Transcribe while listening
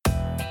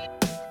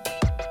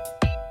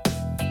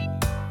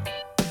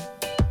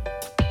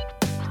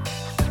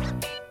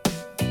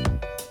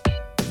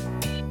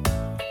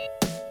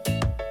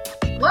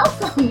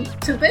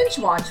to Binge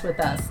Watch with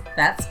us.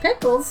 That's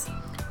Pickles.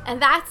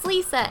 And that's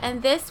Lisa.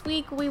 And this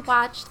week we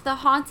watched The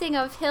Haunting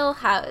of Hill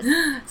House.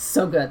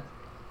 So good.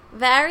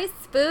 Very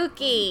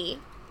spooky.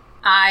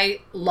 I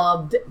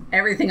loved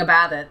everything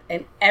about it.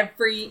 And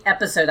every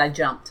episode I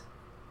jumped.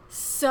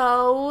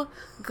 So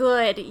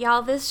good.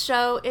 Y'all, this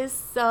show is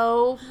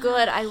so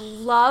good. I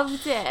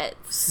loved it.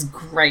 It's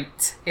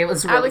great. It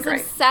was really great. I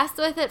was obsessed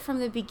with it from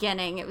the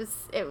beginning.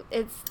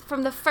 It's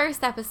from the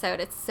first episode.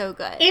 It's so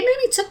good. It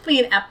maybe took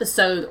me an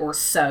episode or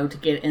so to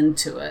get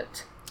into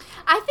it.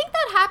 I think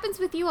that happens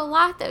with you a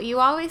lot, though. You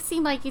always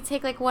seem like you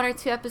take like 1 or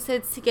 2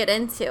 episodes to get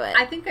into it.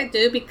 I think I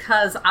do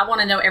because I want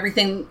to know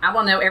everything. I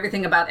want to know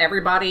everything about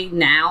everybody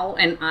now,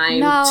 and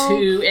I'm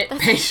too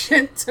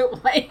impatient to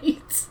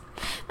wait.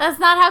 That's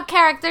not how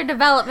character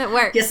development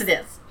works. Yes, it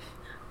is.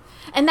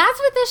 And that's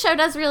what this show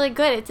does really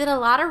good. It did a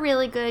lot of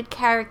really good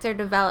character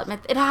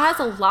development. It has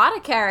a lot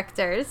of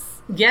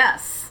characters.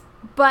 Yes.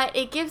 But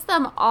it gives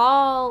them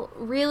all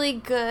really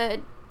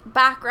good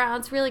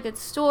backgrounds, really good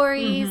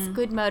stories,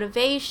 good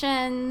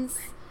motivations.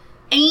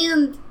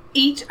 And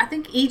I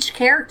think each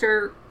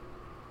character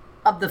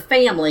of the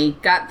family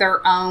got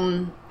their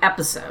own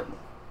episode.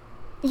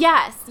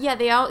 Yes,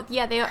 they all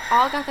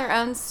got their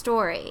own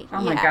story. Oh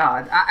my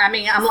God. I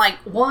mean, I'm like,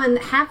 one,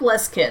 have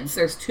less kids.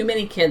 There's too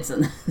many kids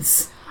in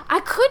this.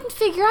 I couldn't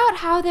figure out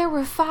how there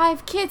were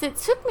 5 kids. It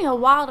took me a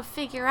while to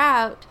figure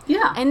out.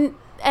 Yeah.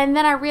 And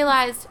then I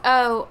realized,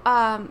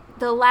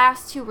 the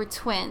last 2 were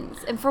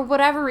twins. And for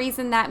whatever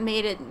reason, that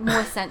made it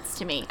more sense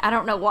to me. I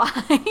don't know why.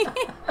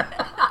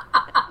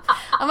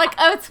 I'm like,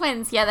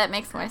 twins. Yeah, that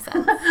makes more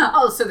sense.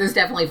 Oh, so there's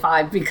definitely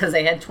 5 because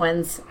they had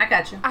twins. I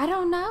got you. I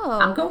don't know.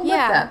 I'm going with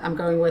that. I'm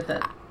going with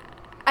it.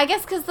 I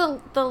guess because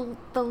the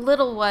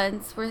little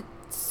ones were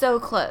so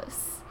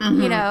close,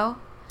 you know?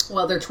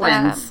 Well, they're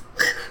twins.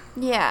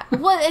 Yeah.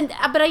 Well,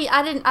 but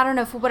I don't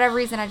know, for whatever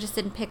reason, I just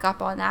didn't pick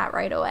up on that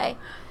right away.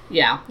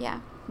 Yeah.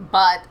 Yeah.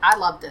 But I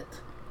loved it.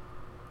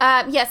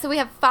 So we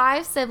have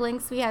 5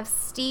 siblings. We have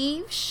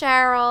Steve,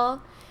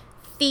 Cheryl,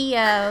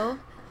 Theo,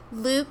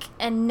 Luke,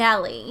 and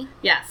Nellie.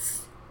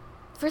 Yes.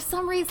 For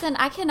some reason,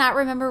 I cannot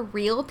remember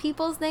real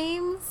people's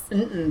names.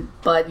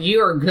 But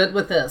you are good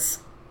with this.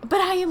 But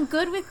I am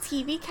good with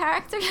TV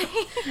character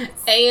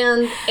names.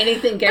 And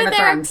anything Game of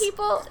Thrones.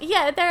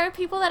 There are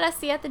people that I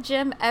see at the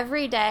gym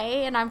every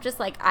day, and I'm just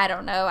like, I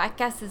don't know. I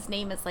guess his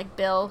name is like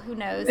Bill. Who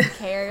knows? Who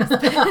cares?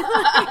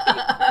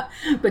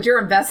 But you're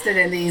invested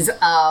in these,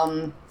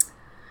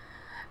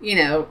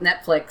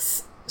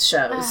 Netflix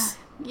shows.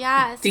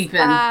 Yes. Deep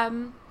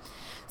in.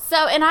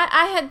 So, and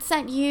I had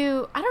sent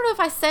you, I don't know if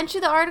I sent you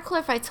the article or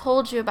if I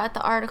told you about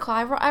the article.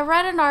 I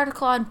read an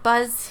article on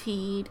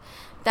BuzzFeed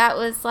that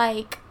was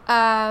like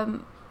a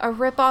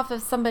ripoff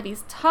of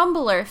somebody's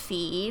Tumblr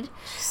feed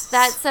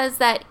that says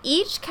that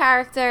each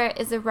character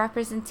is a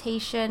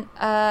representation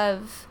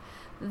of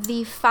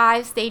the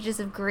 5 stages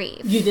of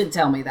grief. You did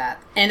tell me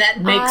that. And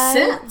that makes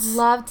sense. I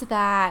loved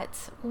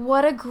that.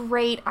 What a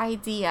great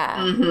idea.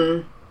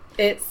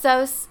 Mm-hmm.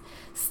 So,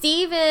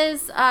 Steve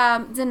is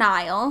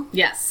denial.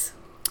 Yes.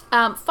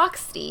 Fuck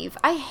Steve.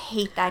 I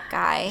hate that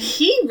guy.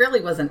 He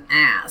really was an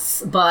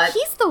ass, but...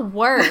 He's the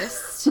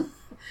worst.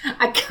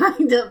 I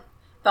kind of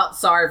felt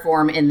sorry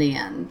for him in the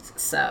end,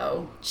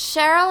 so...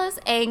 Cheryl is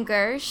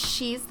anger.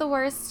 She's the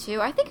worst,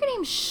 too. I think her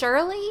name's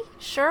Shirley?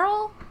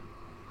 Cheryl?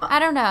 I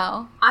don't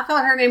know. I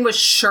thought her name was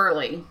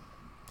Shirley.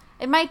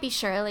 It might be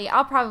Shirley.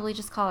 I'll probably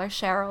just call her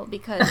Cheryl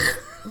because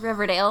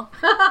Riverdale.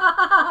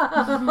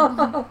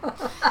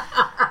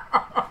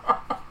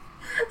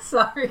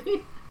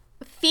 Sorry.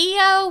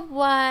 Theo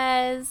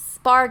was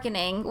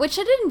bargaining, which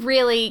I didn't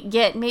really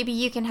get. Maybe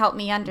you can help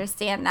me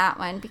understand that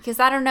one, because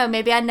I don't know.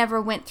 Maybe I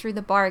never went through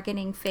the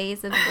bargaining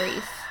phase of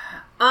grief.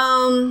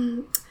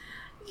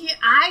 Yeah,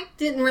 I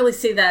didn't really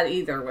see that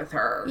either with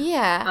her.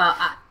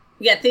 Yeah.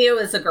 Theo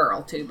is a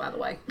girl too, by the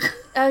way.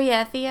 Oh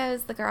yeah, Theo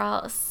is the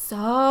girl.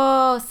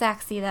 So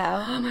sexy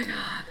though. Oh my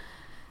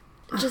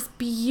God. Just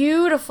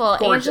beautiful.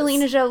 Gorgeous.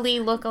 Angelina Jolie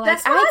look-alike.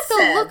 That's what I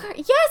said. Look her.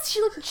 Yes,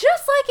 she looked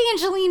just like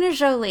Angelina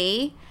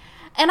Jolie.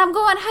 And I'm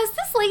going, has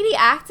this lady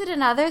acted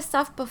in other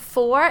stuff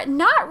before?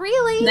 Not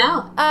really.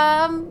 No.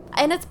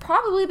 And it's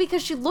probably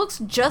because she looks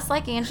just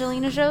like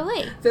Angelina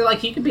Jolie. They're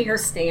like, you could be her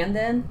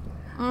stand-in.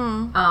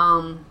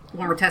 When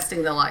we're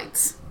testing the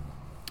lights.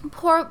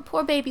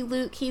 Poor baby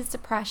Luke. He's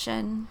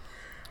depression.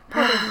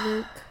 Poor baby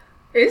Luke.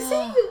 Is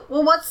he?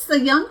 Well, what's the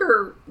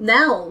younger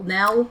Nell?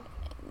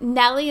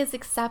 Nellie is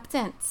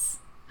acceptance.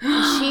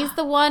 She's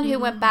the one who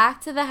went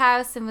back to the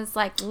house and was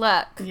like,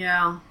 look.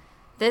 Yeah.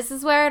 This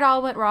is where it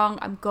all went wrong.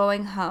 I'm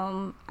going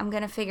home. I'm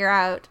going to figure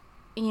out,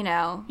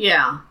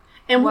 Yeah.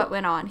 And what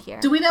went on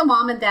here. Do we know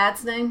Mom and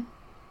Dad's name?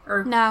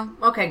 Or no.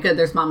 Okay, good.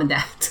 There's Mom and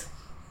Dad.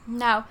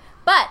 No.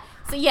 But,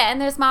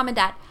 and there's Mom and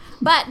Dad.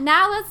 But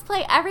now let's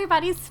play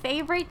everybody's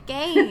favorite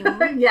game.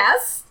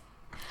 Yes.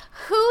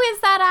 Who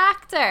is that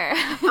actor?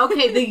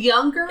 Okay, the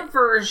younger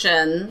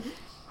version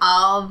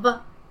of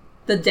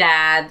the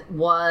dad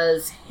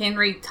was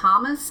Henry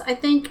Thomas, I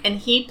think, and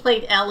he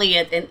played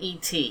Elliot in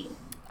E.T.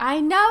 I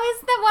know.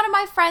 Isn't that one of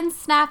my friends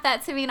snapped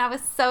that to me, and I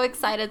was so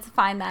excited to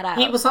find that out.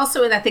 He was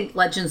also in, I think,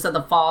 Legends of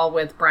the Fall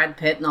with Brad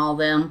Pitt and all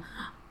them.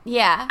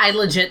 Yeah. I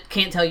legit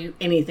can't tell you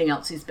anything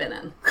else he's been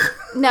in.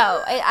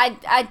 No,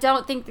 I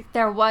don't think that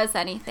there was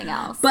anything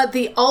else. But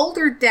the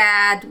older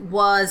dad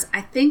was,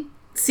 I think,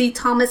 C.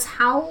 Thomas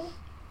Howell.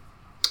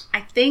 I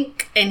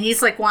think. And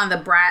he's like one of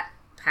the Brat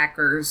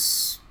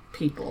Packers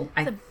people,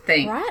 I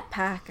think. Brat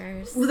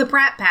Packers? Well, the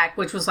Brat Pack,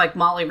 which was like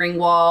Molly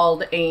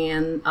Ringwald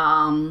and,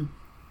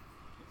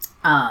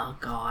 oh,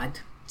 God.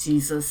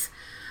 Jesus.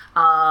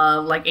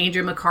 Like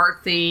Andrew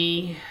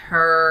McCarthy,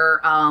 her,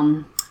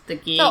 the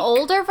geek. The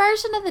older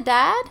version of the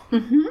dad?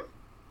 Mm-hmm.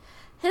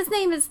 His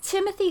name is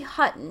Timothy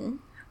Hutton.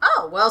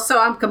 Oh, well,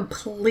 so I'm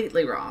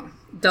completely wrong.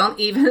 Don't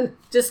even,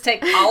 just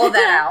take all of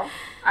that out.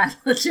 I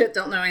legit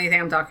don't know anything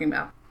I'm talking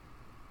about.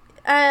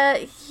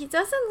 He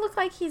doesn't look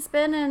like he's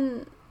been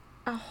in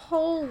a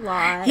whole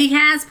lot. He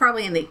has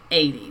probably in the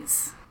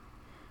 80s.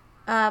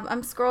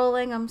 I'm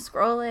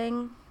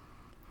scrolling.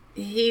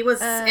 He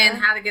was in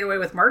How to Get Away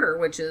with Murder,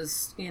 which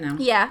is,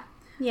 Yeah.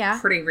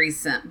 pretty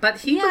recent.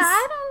 But he was...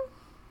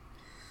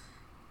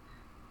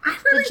 I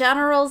really... The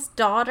General's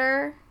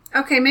Daughter.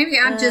 Okay, maybe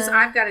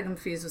I've got it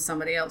confused with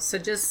somebody else. So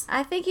just...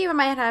 I think you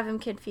might have him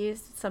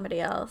confused with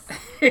somebody else.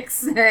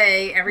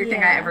 Say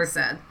everything I ever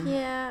said.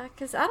 Yeah,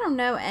 because I don't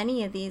know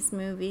any of these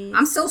movies.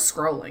 I'm still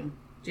scrolling.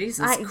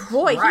 Jesus Christ.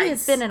 Boy, he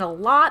has been in a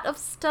lot of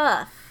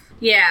stuff.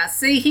 Yeah,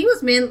 see, he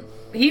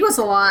was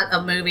a lot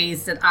of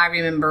movies that I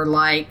remember,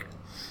 like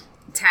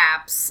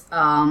Taps,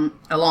 A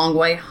Long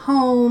Way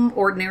Home,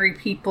 Ordinary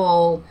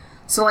People,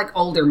 so like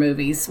older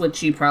movies,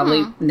 which you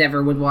probably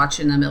never would watch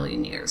in a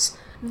million years.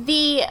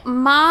 The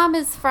mom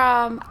is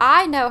from,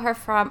 I know her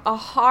from a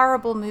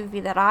horrible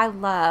movie that I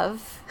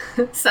love.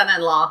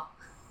 Son-in-Law.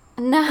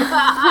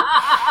 No.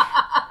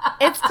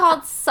 It's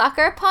called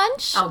Sucker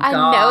Punch. Oh, I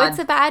God. know it's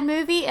a bad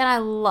movie, and I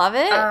love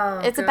it.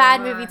 Oh, it's a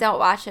bad movie. Don't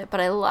watch it, but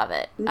I love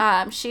it.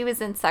 She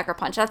was in Sucker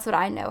Punch. That's what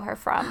I know her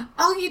from.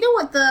 Oh, you know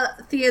what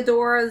the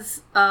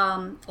Theodora's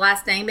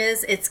last name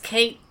is? It's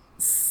Kate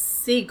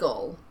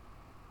Siegel.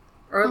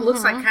 Or it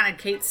looks like kind of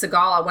Kate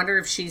Segal. I wonder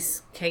if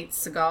she's Kate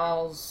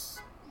Segal's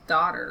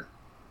daughter.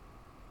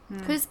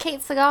 Who's Kate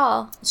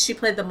Segal? She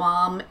played the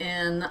mom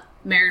in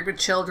Married with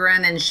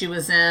Children, and she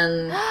was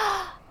in...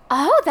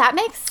 Oh, that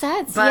makes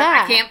sense. But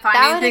I can't find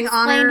anything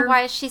on her. That would explain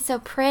why she's so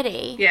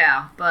pretty.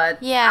 Yeah, but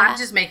I'm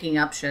just making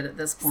up shit at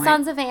this point.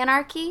 Sons of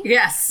Anarchy?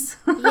 Yes.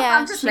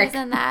 Yeah, she's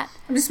in that.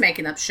 I'm just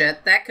making up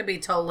shit. That could be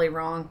totally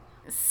wrong.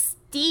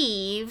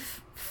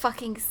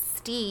 Fucking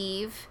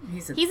Steve.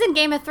 He's He's in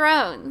Game of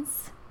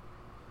Thrones.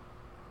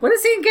 What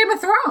is he in Game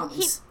of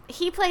Thrones?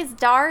 He plays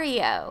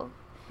Dario.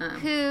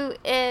 Who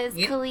is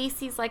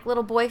Khaleesi's like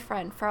little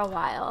boyfriend for a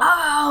while.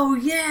 Oh,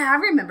 yeah, I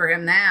remember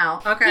him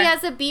now. Okay. He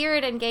has a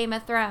beard in Game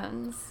of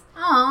Thrones.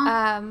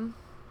 Aww.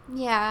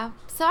 Yeah.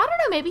 So I don't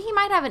know, maybe he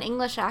might have an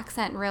English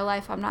accent in real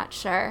life, I'm not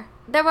sure.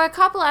 There were a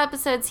couple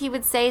episodes he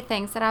would say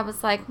things that I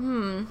was like,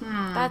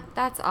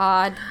 that's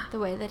odd, the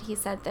way that he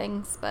said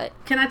things, but...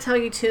 Can I tell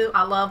you, too,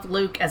 I loved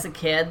Luke as a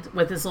kid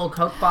with his little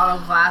Coke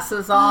bottle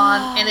glasses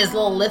on and his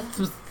little lift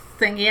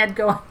thing he had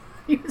going.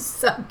 He was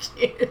so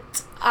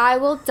cute. I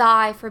will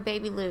die for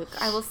baby Luke.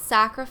 I will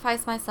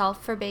sacrifice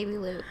myself for baby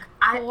Luke.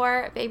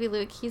 Poor baby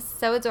Luke. He's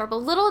so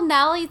adorable. Little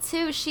Nellie,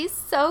 too. She's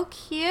so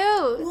cute.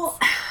 Well,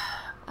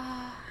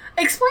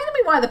 explain to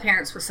me why the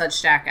parents were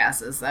such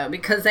jackasses, though.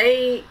 Because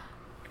they...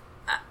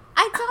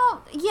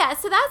 Yeah,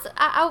 so that's...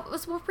 I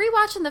was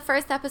rewatching the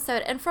first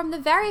episode, and from the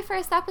very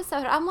first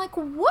episode, I'm like,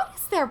 what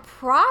is their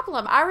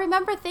problem? I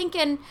remember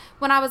thinking,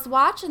 when I was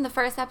watching the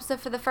first episode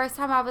for the first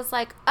time, I was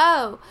like,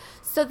 oh,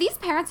 so these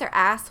parents are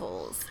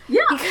assholes.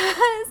 Yeah.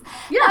 Because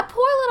that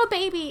poor little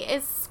baby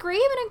is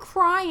screaming and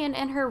crying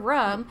in her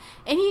room,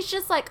 and he's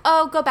just like,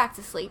 oh, go back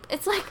to sleep.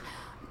 It's like,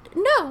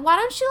 no, why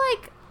don't you,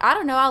 like... I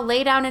don't know, I'll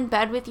lay down in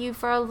bed with you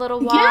for a little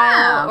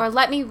while, or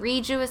let me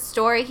read you a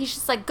story. He's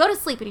just like, go to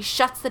sleep, and he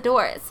shuts the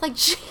door. It's like,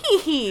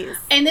 jeez.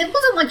 And it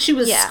wasn't like she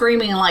was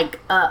screaming like,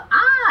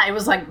 it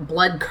was like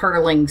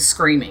blood-curdling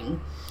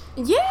screaming.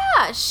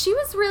 Yeah, she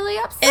was really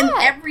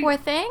upset, poor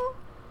thing.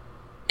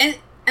 And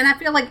I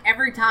feel like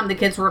every time the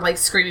kids were like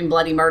screaming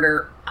bloody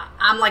murder,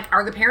 I'm like,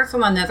 are the parents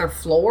on another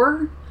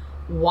floor?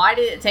 Why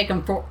did it take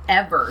them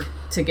forever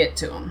to get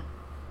to them?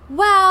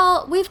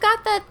 Well, we've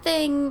got that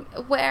thing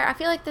where I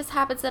feel like this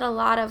happens in a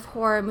lot of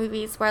horror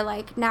movies where,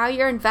 like, now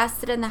you're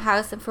invested in the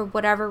house and for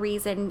whatever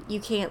reason you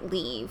can't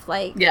leave.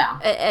 Like, yeah.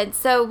 And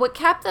so what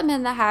kept them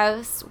in the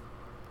house,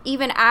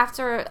 even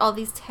after all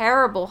these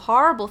terrible,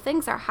 horrible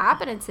things are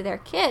happening to their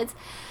kids,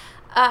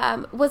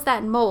 was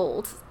that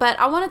mold. But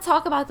I want to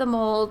talk about the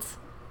mold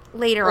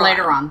later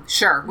on.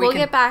 Sure. We'll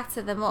get back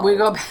to the mold. We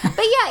go back.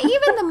 But yeah,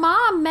 even the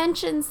mom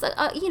mentions,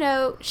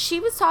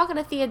 she was talking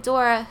to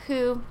Theodora,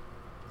 who...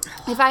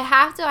 If I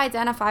have to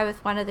identify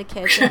with one of the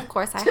kids, and of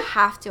course I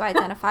have to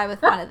identify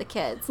with one of the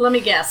kids. Let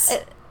me guess.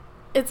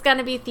 It's going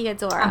to be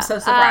Theodora. I'm so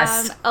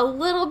surprised. A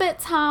little bit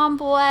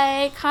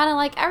tomboy, kind of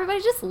like,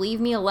 everybody just leave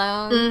me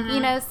alone,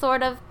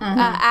 sort of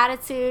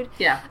attitude.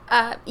 Yeah.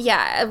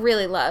 I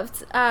really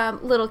loved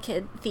little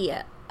kid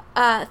Thea.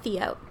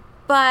 Theo.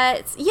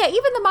 But, yeah,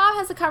 even the mom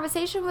has a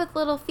conversation with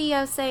little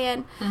Theo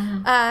saying,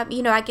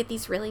 I get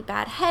these really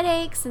bad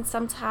headaches, and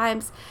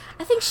sometimes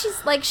I think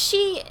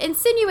she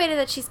insinuated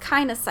that she's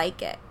kind of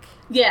psychic.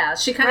 Yeah,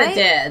 she kind of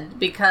did,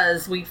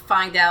 because we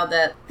find out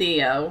that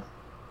Theo,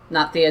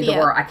 not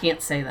Theodore, I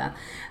can't say that.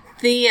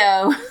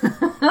 Theo,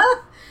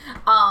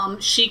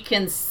 she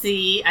can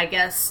see, I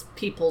guess,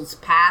 people's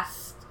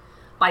past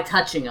by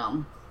touching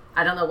them.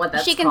 I don't know what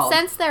that's called. She can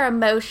sense their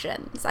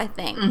emotions, I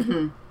think.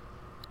 Mm-hmm.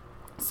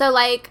 So,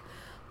 like,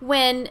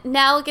 when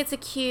Nell gets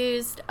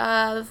accused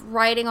of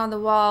writing on the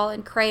wall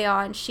in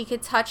crayon, she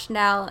could touch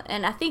Nell,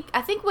 and I think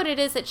what it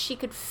is that she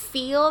could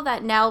feel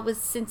that Nell was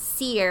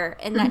sincere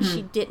and that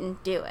she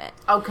didn't do it.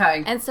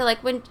 Okay. And so,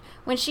 like, when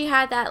she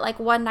had that, like,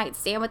 one night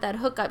stand with that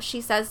hookup,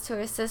 she says to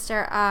her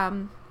sister,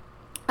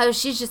 oh,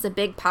 she's just a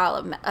big pile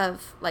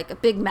of like, a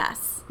big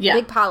mess. Yeah.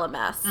 Big pile of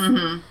mess.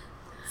 Mm-hmm.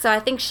 So I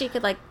think she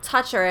could, like,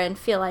 touch her and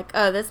feel like,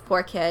 oh, this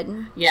poor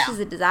kid. Yeah. She's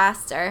a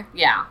disaster.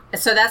 Yeah.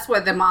 So that's where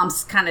the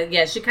mom's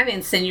she kind of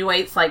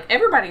insinuates, like,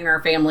 everybody in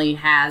her family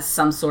has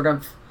some sort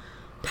of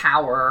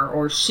power,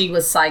 or she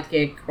was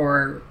psychic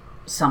or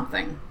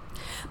something.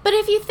 But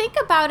if you think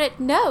about it,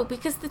 no,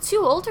 because the two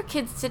older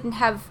kids didn't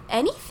have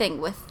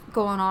anything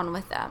going on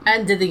with them.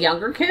 And did the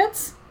younger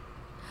kids?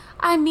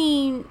 I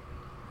mean,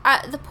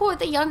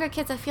 the younger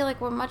kids, I feel like,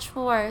 were much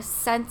more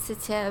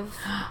sensitive.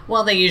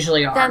 Well, they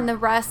usually are. Than the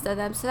rest of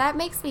them. So that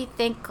makes me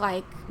think,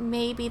 like,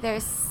 maybe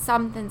there's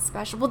something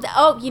special.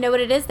 Well, you know what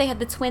it is? They had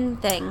the twin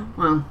thing.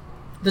 Well,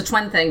 the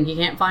twin thing, you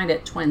can't find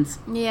it. Twins.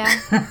 Yeah.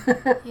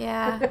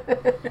 Yeah.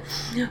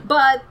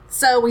 But,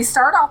 so we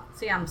start off.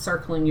 See, I'm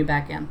circling you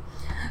back in.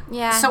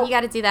 Yeah, so, you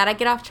got to do that. I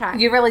get off track.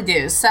 You really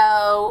do.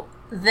 So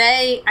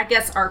they, I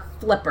guess, are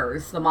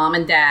flippers, the mom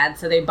and dad.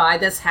 So they buy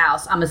this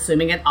house, I'm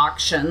assuming at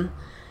auction.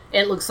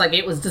 It looks like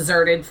it was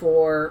deserted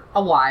for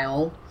a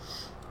while.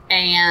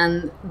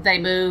 And they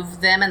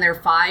move them and their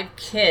 5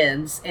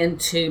 kids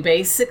into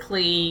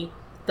basically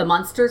the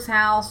Munsters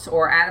house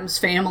or Adam's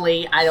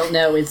Family. I don't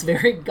know. It's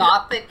very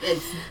gothic.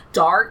 It's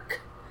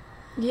dark.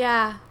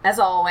 Yeah. As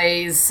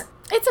always.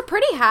 It's a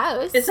pretty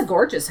house. It's a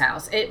gorgeous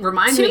house. It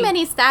reminds me... Too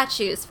many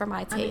statues for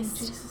my taste. I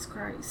mean, Jesus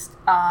Christ.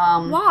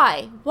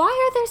 Why? Why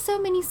are there so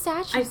many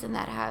statues in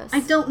that house? I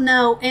don't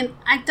know. And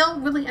I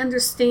don't really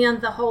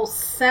understand the whole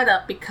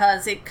setup,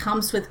 because it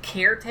comes with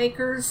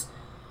caretakers,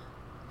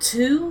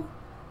 too.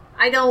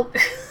 I don't...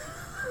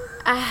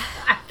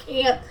 I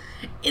can't...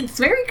 It's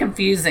very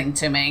confusing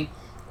to me.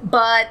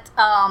 But,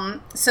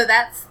 so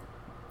that's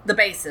the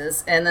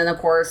basis. And then, of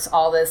course,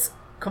 all this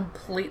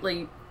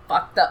completely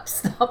fucked up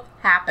stuff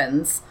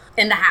happens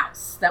in the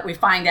house that we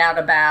find out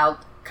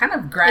about kind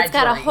of gradually. It's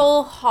got a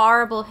whole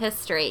horrible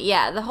history.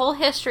 Yeah, the whole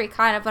history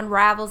kind of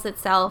unravels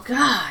itself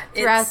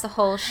throughout the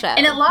whole show.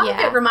 And a lot of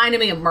it reminded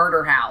me of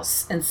Murder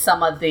House and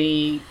some of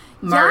the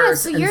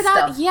murders and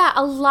stuff. Yeah,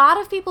 a lot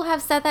of people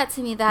have said that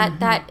to me,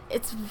 that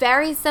it's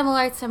very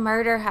similar to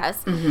Murder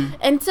House. Mm-hmm.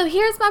 And so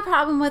here's my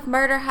problem with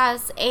Murder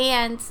House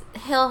and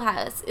Hill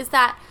House, is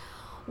that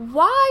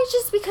why,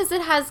 just because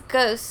it has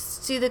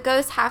ghosts, do the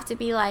ghosts have to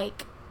be,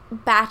 like,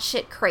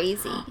 batshit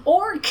crazy?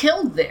 Or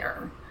killed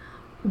there?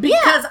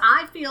 Because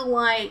I feel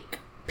like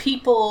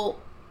people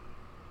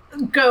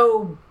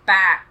go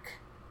back,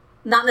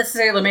 not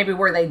necessarily maybe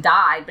where they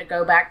died, but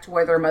go back to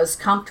where they're most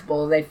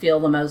comfortable, they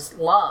feel the most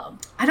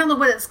loved. I don't know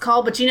what it's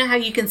called, but you know how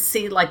you can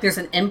see, like, there's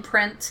an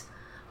imprint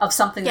of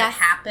something that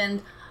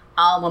happened?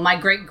 When my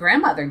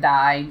great-grandmother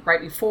died,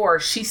 right before,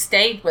 she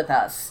stayed with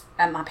us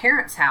at my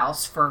parents'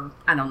 house for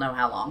I don't know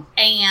how long.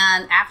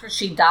 And after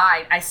she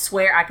died, I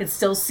swear I could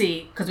still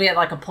see, because we had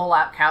like a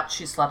pull-out couch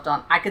she slept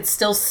on, I could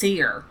still see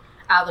her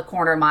out of the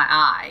corner of my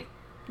eye.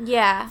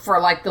 Yeah.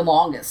 For like the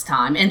longest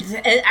time. And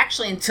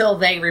actually until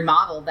they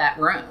remodeled that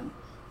room,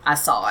 I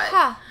saw it.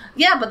 Huh.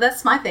 Yeah, but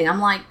that's my thing.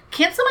 I'm like,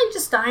 can't somebody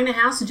just die in a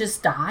house and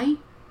just die?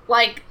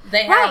 Like,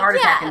 they had a heart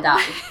attack and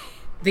died.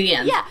 The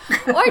end. Yeah.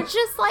 Or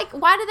just, like,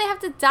 why do they have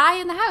to die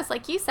in the house?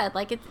 Like you said,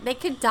 like, they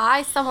could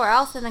die somewhere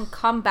else and then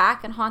come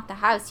back and haunt the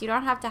house. You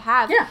don't have to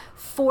have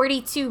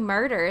 42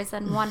 murders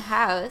in one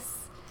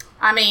house.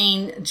 I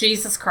mean,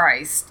 Jesus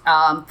Christ.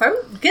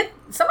 Get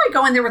somebody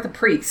go in there with a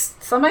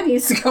priest. Somebody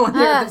needs to go in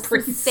there with a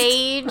priest.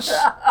 Sage.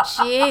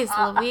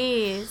 Jeez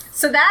Louise.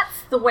 So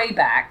that's the way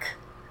back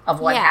of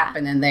what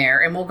happened in there,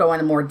 and we'll go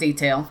into more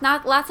detail.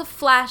 Not lots of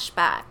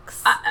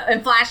flashbacks.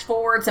 And flash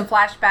forwards and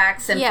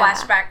flashbacks and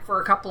flashback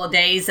for a couple of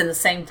days in the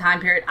same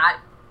time period. I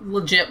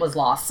legit was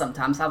lost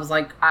sometimes. I was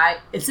like,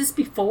 is this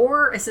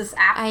before? Is this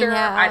after?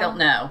 I don't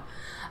know.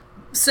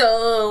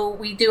 So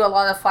we do a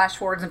lot of flash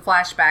forwards and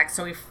flashbacks.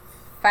 So we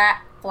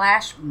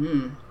flash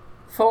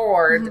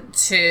forward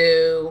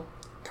to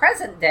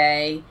present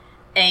day,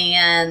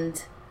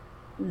 and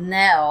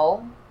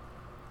Nell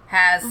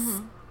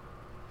has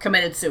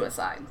committed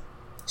suicide.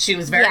 She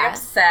was very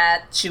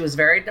upset. She was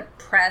very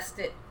depressed.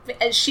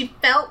 And she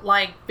felt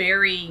like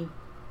very,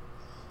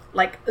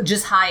 like,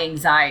 just high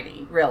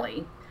anxiety,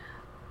 really.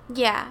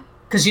 Yeah.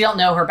 Because you don't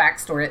know her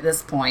backstory at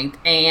this point.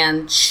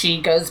 And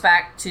she goes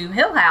back to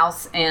Hill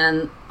House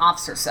and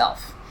offs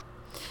herself.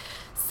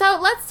 So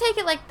let's take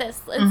it like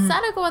this.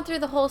 Instead of going through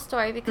the whole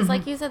story, because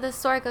like you said, the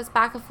story goes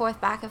back and forth.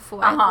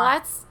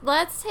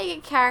 Let's take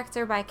it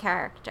character by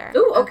character.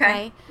 Ooh,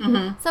 okay.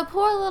 So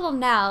poor little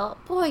Nell,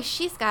 boy,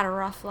 she's got a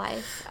rough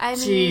life. I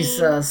mean,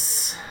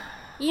 Jesus.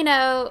 You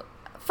know,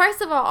 first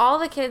of all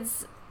the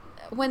kids,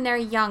 when they're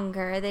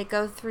younger, they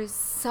go through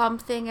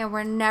something and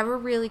we're never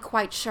really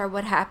quite sure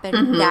what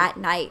happened that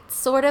night.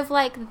 Sort of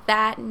like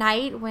that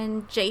night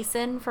when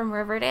Jason from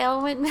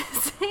Riverdale went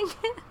missing.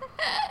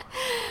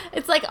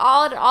 It's like it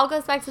all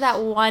goes back to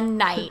that one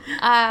night.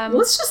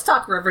 Let's just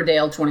talk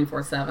Riverdale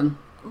 24/7.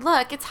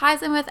 Look, it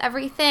ties in with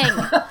everything.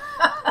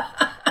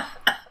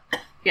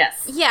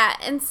 Yes. Yeah,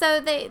 and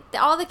so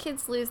all the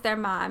kids lose their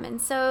mom,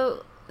 and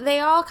so they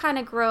all kind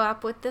of grow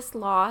up with this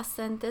loss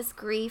and this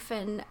grief,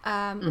 and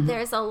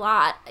there's a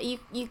lot. You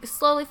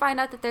slowly find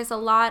out that there's a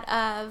lot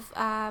of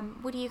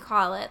what do you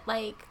call it?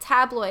 Like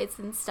tabloids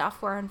and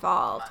stuff were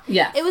involved.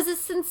 Yeah, it was a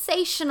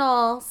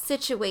sensational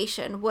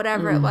situation,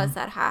 whatever it was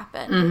that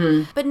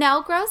happened. But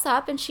Nell grows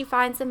up and she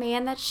finds a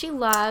man that she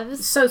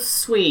loves. So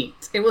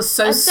sweet. It was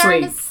so sweet.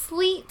 During a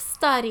sleep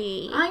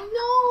study. I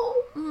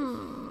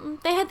know.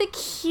 They had the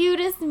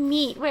cutest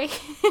meet where he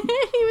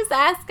was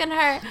asking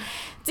her,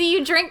 do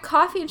you drink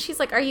coffee? And she's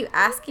like, are you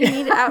asking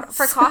me out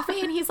for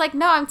coffee? And he's like,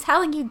 no, I'm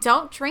telling you,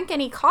 don't drink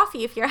any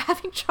coffee if you're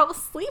having trouble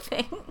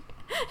sleeping.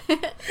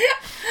 That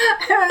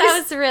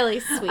was really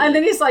sweet. And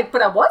then he's like,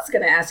 but I was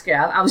going to ask you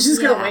out. I was just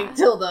going to wait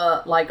till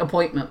the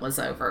appointment was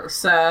over.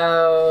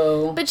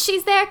 So. But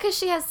she's there because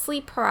she has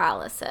sleep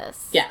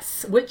paralysis.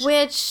 Yes.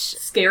 Which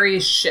scary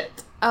as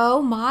shit.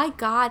 Oh my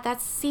God,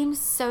 that seems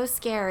so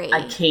scary.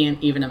 I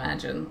can't even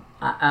imagine.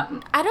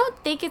 I don't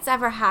think it's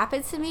ever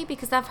happened to me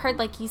because I've heard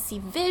like you see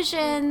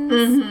visions.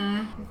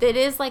 That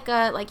is like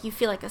you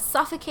feel like a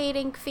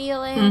suffocating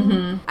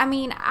feeling. I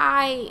mean,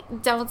 I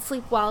don't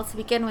sleep well to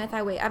begin with.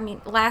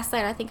 Last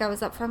night I think I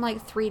was up from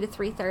like 3 to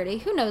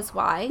 3:30. Who knows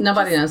why?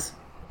 Nobody knows.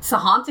 It's a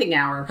haunting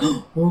hour.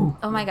 Oh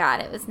my God,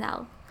 it was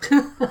Nell.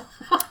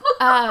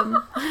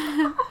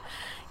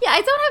 Yeah,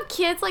 I don't have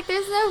kids. Like,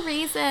 there's no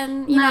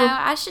reason, you know,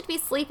 I should be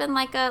sleeping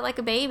like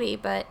a baby.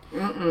 But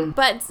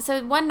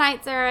so one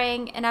night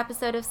during an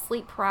episode of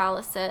sleep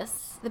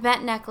paralysis, the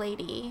bent neck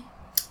lady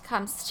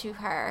comes to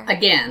her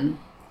again,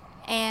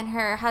 and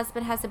her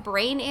husband has a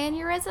brain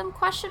aneurysm ?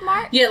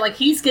 Yeah, like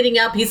he's getting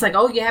up. He's like,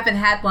 "Oh, you haven't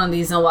had one of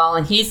these in a while,"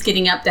 and he's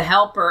getting up to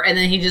help her, and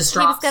then he just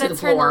drops to the floor. He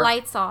was going to turn the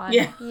lights on.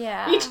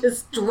 Yeah. He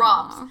just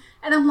drops,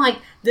 and I'm like,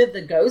 "Did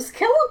the ghost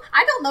kill him?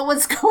 I don't know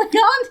what's going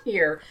on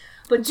here."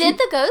 But did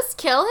the ghost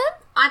kill him?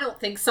 I don't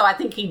think so. I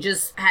think he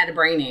just had a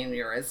brain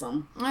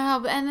aneurysm.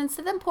 Oh, and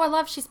then poor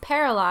love, she's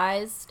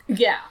paralyzed.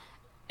 Yeah.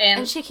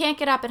 And she can't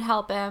get up and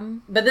help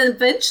him. But then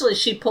eventually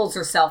she pulls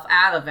herself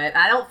out of it.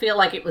 I don't feel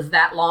like it was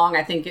that long.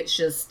 I think it's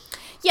just...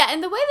 Yeah,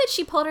 and the way that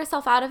she pulled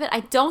herself out of it, I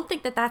don't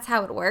think that that's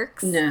how it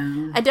works.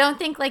 No. I don't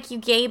think, like, you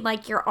gain,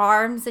 like, your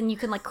arms and you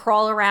can, like,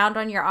 crawl around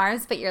on your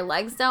arms, but your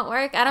legs don't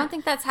work. I don't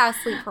think that's how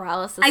sleep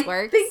paralysis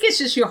works. I think it's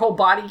just your whole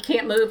body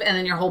can't move, and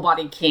then your whole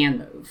body can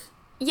move.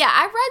 Yeah,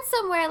 I read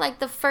somewhere, like,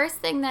 the first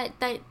thing that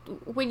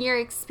when you're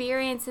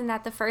experiencing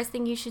that, the first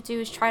thing you should do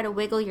is try to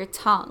wiggle your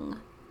tongue.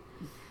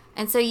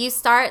 And so you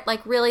start,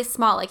 like, really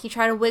small. Like, you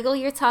try to wiggle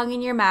your tongue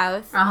in your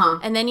mouth.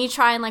 And then you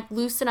try and, like,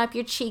 loosen up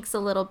your cheeks a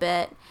little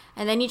bit.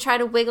 And then you try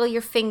to wiggle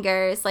your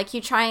fingers. Like,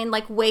 you try and,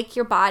 like, wake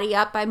your body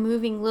up by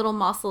moving little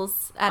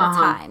muscles at a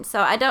time.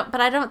 So I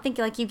don't think,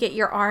 like, you get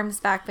your arms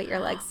back, but your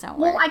legs don't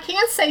work. Well, I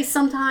can say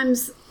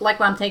sometimes, like,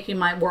 when I'm taking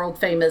my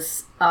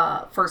world-famous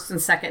first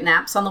and second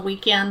naps on the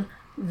weekend,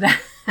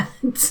 that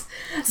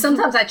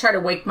sometimes I try to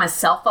wake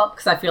myself up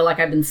because I feel like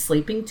I've been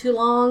sleeping too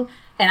long,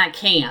 and I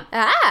can't.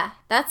 Ah,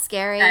 that's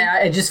scary.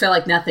 I just feel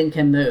like nothing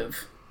can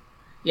move.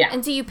 Yeah.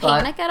 And do you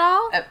panic at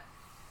all?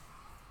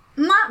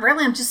 Not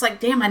really. I'm just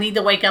like, damn, I need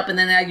to wake up, and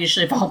then I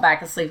usually fall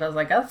back asleep. I was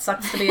like, oh, it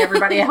sucks to be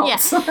everybody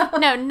else.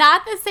 No,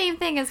 not the same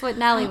thing as what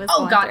Nellie was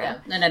going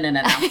through.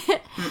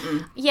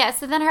 No. Yeah,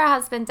 so then her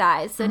husband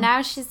dies. So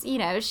now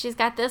she's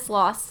got this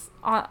loss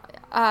on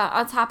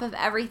top of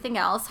everything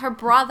else. Her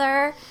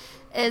brother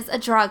is a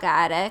drug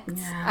addict.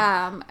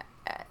 Yeah.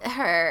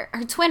 Her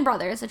twin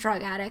brother is a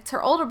drug addict.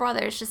 Her older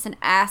brother is just an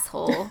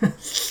asshole.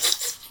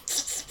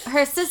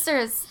 Her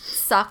sisters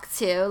suck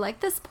too. Like,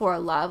 this poor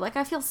love. Like,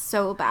 I feel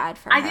so bad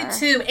for her. I do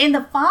too. And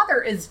the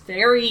father is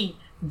very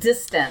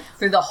distant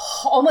through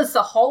almost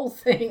the whole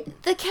thing.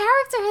 The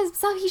character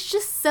himself, he's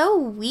just so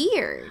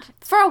weird.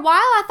 For a while,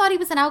 I thought he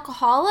was an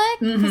alcoholic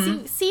because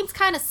he seems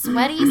kind of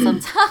sweaty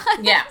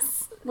sometimes.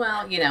 Yes.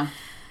 Well, you know.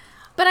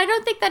 But I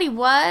don't think that he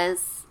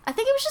was. I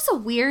think he was just a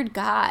weird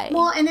guy.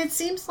 Well, and it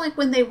seems like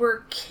when they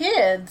were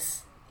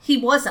kids, he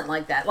wasn't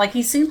like that. Like,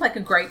 he seemed like a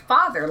great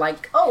father.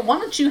 Like, oh, why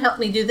don't you help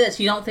me do this?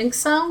 You don't think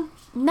so?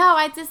 No,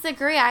 I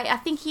disagree. I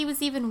think he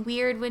was even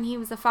weird when he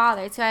was a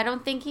father, too. I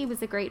don't think he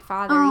was a great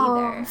father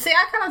either. See,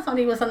 I kind of thought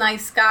he was a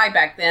nice guy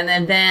back then,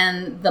 and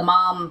then the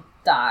mom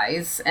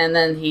dies, and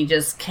then he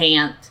just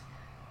can't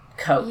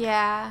cope.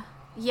 Yeah.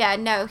 Yeah,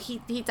 no,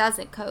 he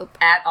doesn't cope.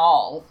 At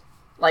all.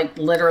 Like,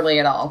 literally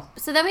at all.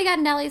 So then we got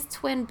Nellie's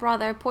twin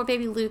brother, poor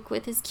baby Luke,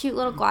 with his cute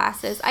little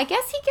glasses. I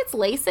guess he gets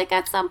LASIK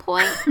at some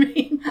point. I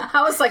mean,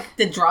 I was like,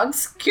 did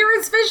drugs cure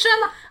his vision?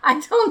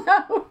 I don't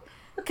know.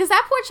 Because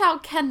that poor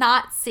child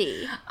cannot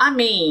see. I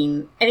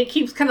mean, and he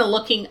keeps kind of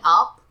looking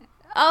up.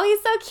 Oh,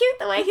 he's so cute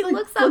the way he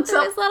looks up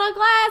through his little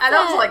glasses. And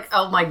I was like,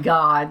 oh my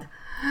God.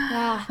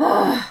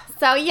 Yeah.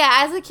 So, yeah,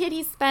 as a kid,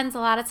 he spends a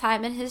lot of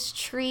time in his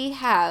tree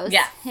house.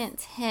 Yeah.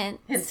 Hint, hint.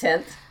 Hint,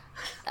 hint.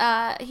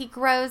 He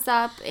grows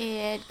up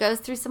and goes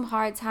through some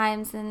hard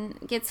times and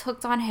gets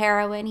hooked on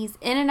heroin. He's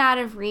in and out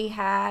of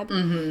rehab.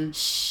 Mm-hmm.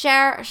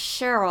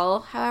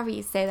 Cheryl, however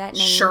you say that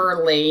name.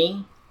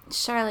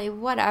 Shirley,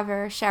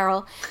 whatever,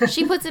 Cheryl.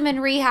 She puts him in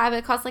rehab.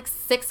 It costs like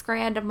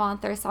 $6,000 a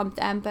month or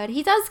something, but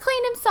he does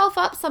clean himself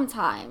up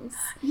sometimes.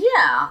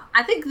 Yeah.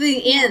 I think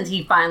the end,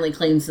 he finally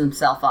cleans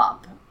himself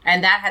up.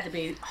 And that had to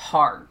be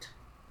hard.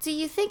 Do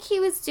you think he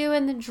was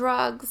doing the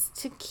drugs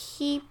to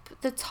keep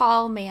the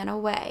tall man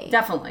away?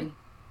 Definitely.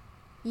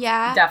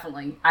 Yeah?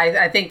 Definitely.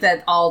 I think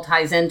that all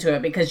ties into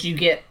it because you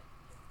get...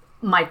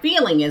 My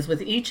feeling is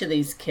with each of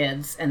these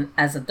kids and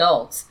as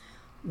adults,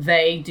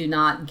 they do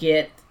not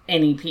get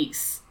any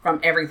peace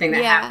from everything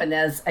that happened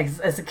as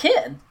a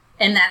kid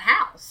in that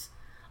house.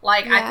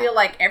 Like, I feel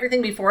like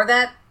everything before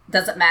that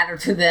doesn't matter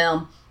to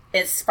them.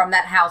 It's from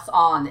that house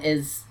on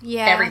is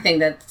everything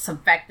that's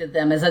affected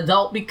them as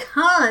adult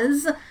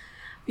because...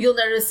 You'll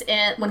notice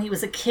when he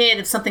was a kid,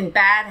 if something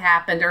bad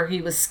happened or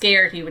he was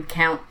scared, he would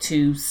count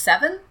to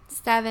 7.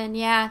 7,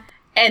 yeah.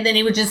 And then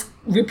he would just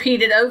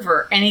repeat it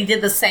over. And he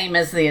did the same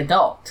as the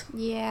adult.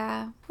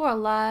 Yeah. Poor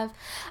love.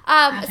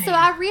 So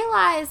I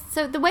realized,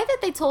 so the way that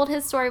they told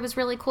his story was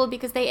really cool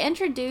because they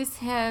introduced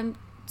him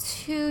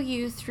to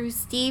you through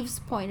Steve's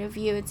point of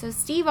view. And so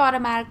Steve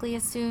automatically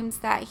assumes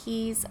that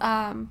he's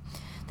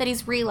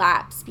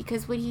relapsed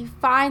because when he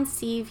finds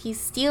Steve, he's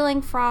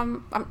stealing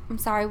from...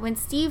 when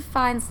Steve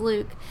finds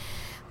Luke,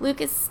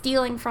 Luke is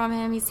stealing from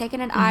him. He's taking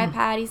an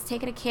iPad. He's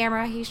taking a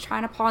camera. He's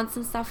trying to pawn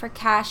some stuff for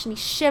cash, and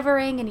he's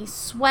shivering, and he's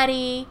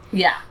sweaty.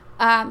 Yeah.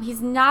 He's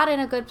not in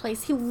a good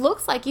place. He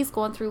looks like he's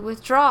going through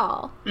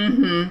withdrawal.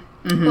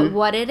 Mm-hmm. Mm-hmm. But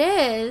what it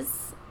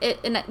is... I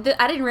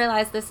didn't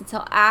realize this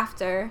until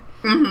after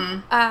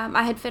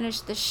I had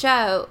finished the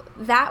show.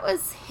 That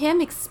was him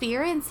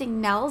experiencing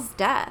Nell's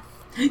death.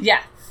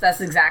 Yeah. That's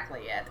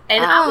exactly it.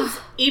 And I was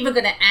even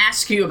going to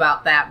ask you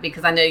about that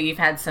because I know you've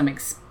had some,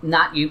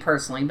 not you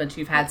personally, but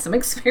you've had some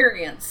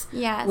experience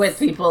with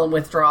people in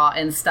withdrawal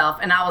and stuff.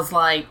 And I was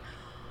like,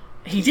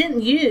 he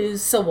didn't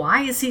use, so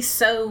why is he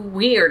so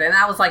weird? And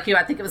I was like,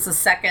 I think it was the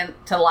second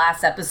to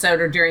last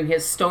episode or during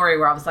his story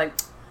where I was like,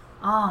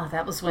 oh,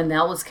 that was when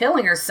Nell was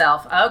killing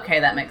herself. Okay,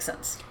 that makes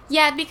sense.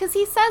 Yeah, because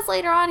he says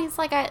later on, he's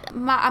like,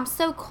 I'm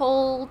so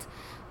cold.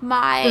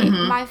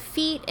 My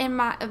feet and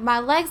my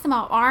legs and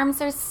my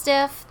arms are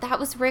stiff. That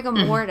was rigor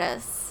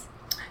mortis.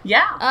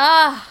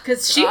 Yeah.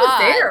 Because she was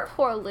there.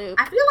 Poor Luke.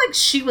 I feel like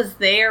she was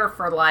there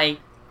for like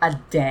a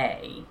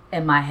day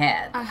in my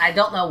head. I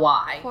don't know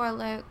why. Poor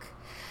Luke.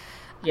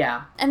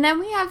 Yeah. And then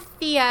we have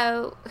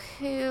Theo,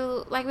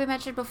 who, like we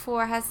mentioned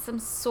before, has some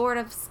sort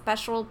of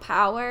special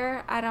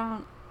power. I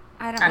don't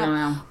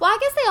know. Well, I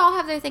guess they all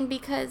have their thing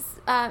because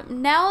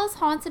Nell is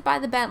haunted by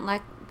the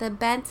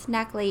bent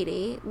neck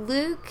lady.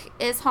 Luke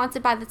is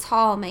haunted by the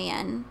tall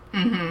man.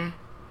 Mm-hmm.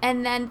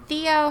 And then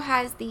Theo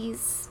has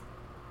these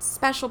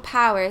special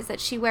powers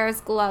that she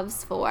wears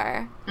gloves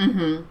for.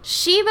 Mm-hmm.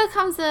 She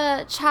becomes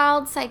a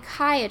child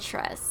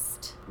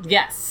psychiatrist.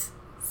 Yes.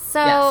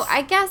 So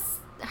I guess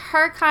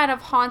her kind of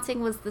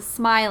haunting was the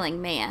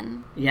smiling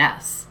man.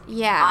 Yes.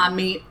 Yeah. I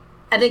mean,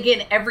 and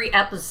again, every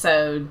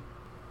episode,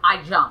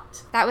 I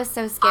jumped. That was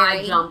so scary.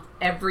 I jumped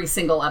every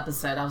single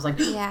episode. I was like...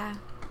 Yeah.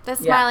 The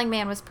smiling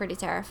man was pretty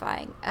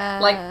terrifying.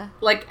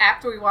 Like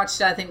after we watched,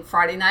 I think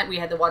Friday night, we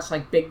had to watch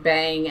like Big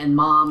Bang and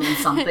Mom and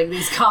something,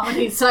 these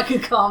comedies, so I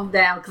could calm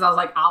down because I was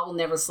like, I will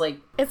never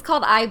sleep. It's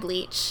called eye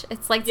bleach.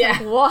 It's like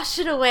to wash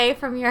it away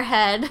from your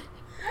head.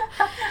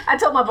 I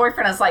told my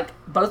boyfriend, I was like,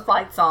 both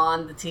lights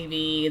on, the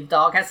TV, the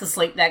dog has to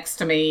sleep next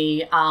to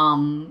me.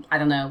 I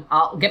don't know.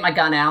 I'll get my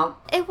gun out.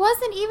 It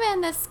wasn't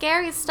even the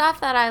scary stuff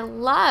that I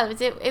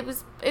loved. It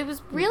was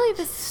really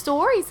the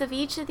stories of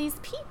each of these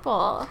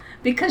people.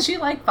 Because you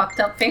like fucked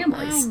up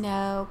families. I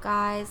know,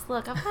 guys.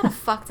 Look, I've got a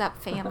fucked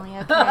up family,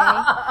 okay?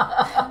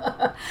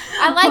 I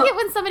like it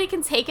when somebody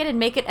can take it and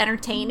make it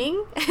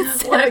entertaining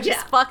instead of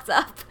just fucked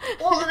up.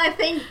 Well, and I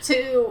think,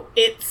 too,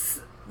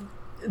 it's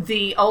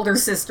the older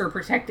sister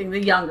protecting the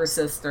younger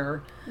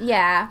sister.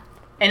 Yeah.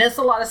 And it's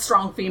a lot of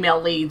strong female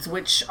leads,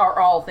 which are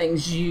all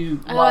things you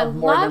love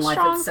more than life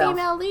itself. Strong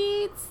female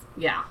leads.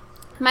 Yeah.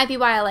 Might be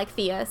why I like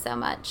Thea so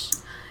much.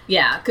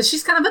 Yeah, because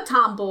she's kind of a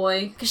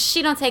tomboy. Because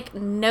she don't take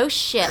no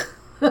shit.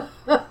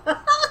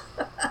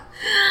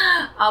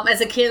 As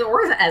a kid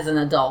or as an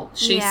adult,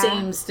 she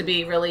seems to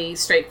be really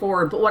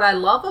straightforward. But what I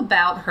love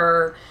about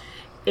her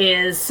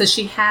is, so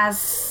she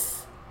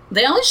has...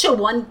 They only show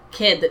one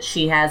kid that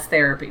she has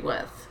therapy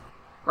with,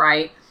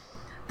 right?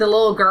 The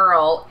little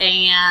girl.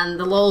 And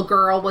the little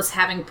girl was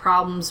having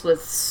problems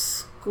with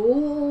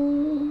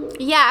school.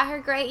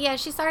 Yeah,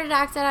 she started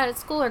acting out at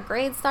school. Her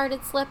grades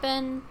started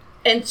slipping.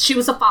 And she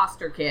was a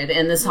foster kid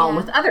in this home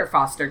with other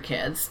foster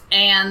kids.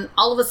 And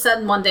all of a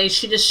sudden, one day,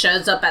 she just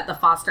shows up at the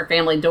foster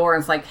family door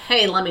and is like,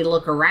 hey, let me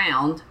look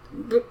around.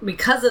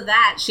 Because of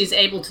that, she's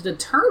able to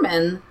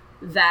determine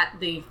that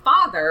the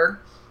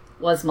father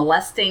was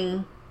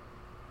molesting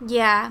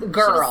the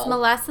girl. She was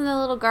molesting the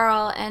little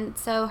girl. And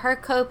so her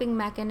coping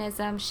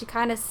mechanism, she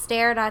kind of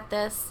stared at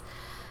this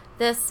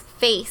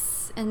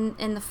face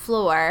in the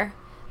floor.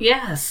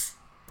 Yes.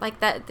 Like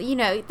that,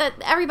 that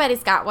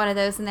everybody's got one of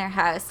those in their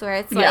house where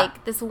it's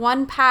like this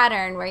one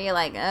pattern where you're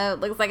like, oh, it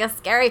looks like a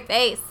scary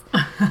face.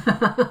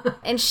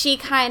 And she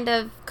kind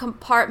of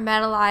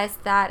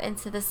compartmentalized that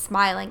into the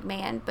smiling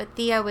man. But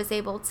Theo was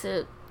able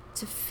to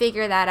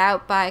figure that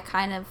out by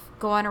kind of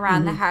going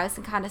around the house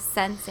and kind of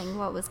sensing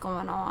what was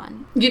going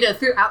on.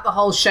 Throughout the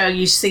whole show,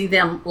 you see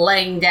them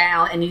laying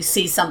down and you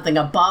see something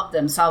above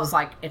them. So I was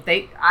like,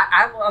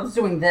 I was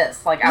doing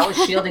this. Like, I was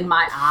shielding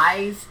my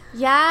eyes.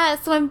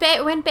 Yes, when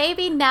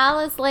baby Nell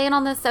is laying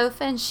on the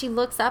sofa and she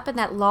looks up and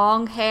that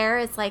long hair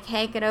is like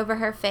hanging over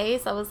her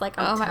face, I was like,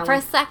 oh my! For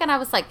a second, I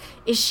was like,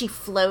 is she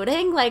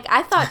floating? Like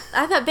I thought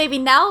baby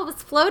Nell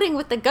was floating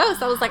with the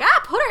ghost. I was like,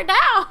 put her down.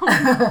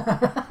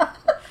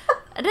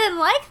 I didn't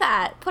like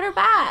that. Put her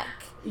back.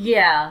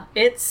 Yeah,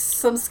 it's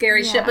some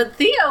scary shit. But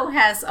Theo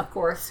has, of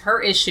course,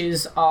 her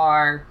issues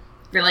are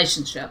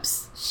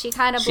relationships. She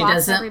kind of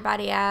blocks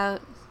everybody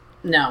out.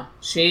 No,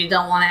 she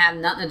don't want to have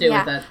nothing to do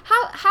with it.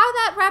 How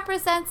that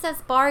represents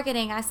as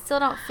bargaining, I still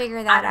don't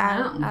figure that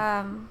out.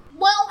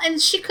 Well,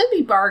 and she could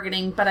be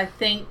bargaining, but I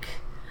think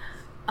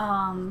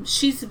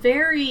she's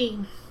very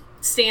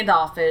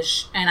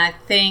standoffish, and I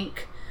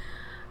think,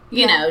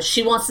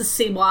 she wants to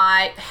see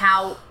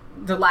how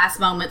the last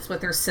moments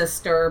with her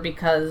sister,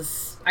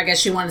 because I guess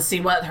she wanted to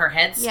see what her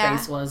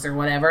headspace was or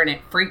whatever, and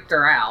it freaked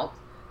her out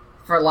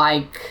for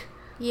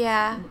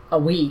a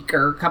week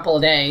or a couple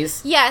of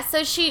days. Yeah,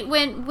 so she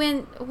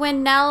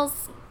when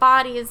Nell's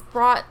body is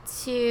brought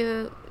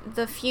to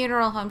the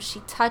funeral home,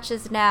 she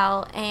touches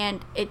Nell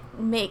and it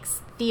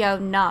makes Theo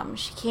numb.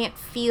 She can't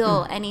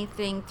feel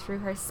anything through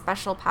her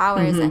special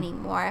powers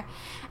anymore.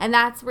 And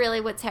that's really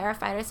what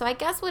terrified her. So I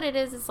guess what it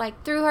is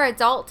like through her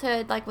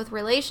adulthood, like with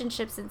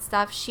relationships and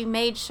stuff, she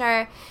made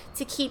sure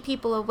to keep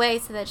people away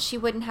so that she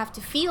wouldn't have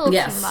to feel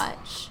too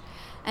much.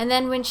 And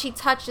then when she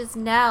touches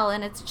Nell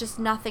and it's just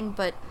nothing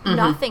but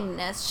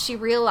nothingness, she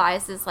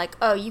realizes like,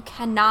 oh, you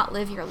cannot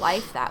live your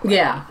life that way.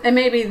 Yeah, and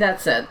maybe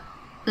that's it.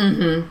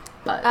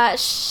 But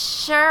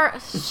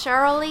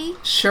Shirley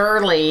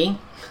Cheryl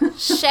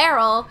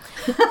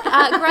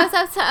grows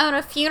up to own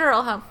a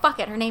funeral home. Fuck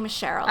it, her name is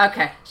Cheryl.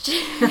 Okay.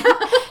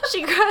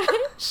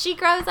 She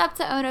grows up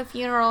to own a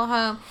funeral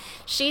home.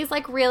 She's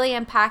like really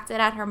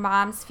impacted at her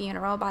mom's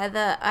funeral by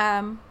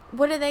the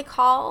what are they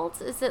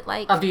called? Is it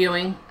like a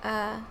viewing?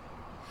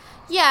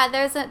 Yeah,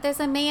 there's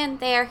a man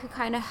there who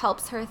kind of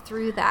helps her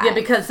through that. Yeah,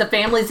 because the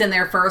family's in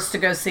there first to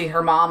go see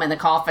her mom in the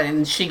coffin,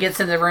 and she gets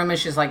in the room and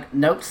she's like,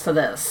 notes to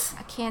this.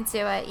 I can't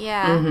do it,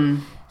 yeah.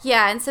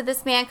 Yeah, and so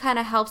this man kind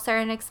of helps her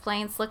and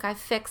explains, look, I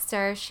fixed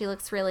her. She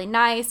looks really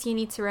nice. You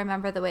need to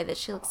remember the way that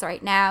she looks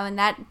right now. And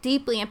that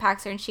deeply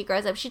impacts her, and she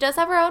grows up. She does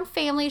have her own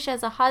family. She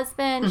has a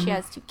husband. She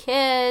has 2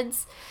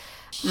 kids.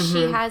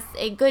 She has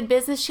a good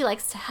business. She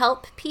likes to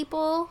help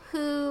people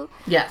who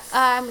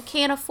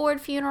can't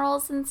afford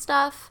funerals and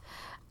stuff.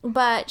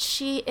 But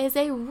she is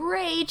a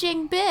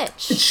raging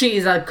bitch.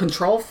 She's a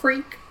control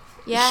freak.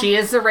 Yeah. She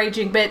is a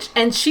raging bitch.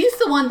 And she's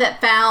the one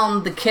that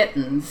found the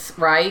kittens,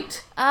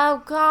 right?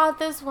 Oh, God,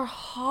 those were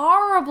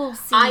horrible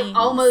scenes. I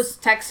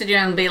almost texted you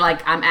and be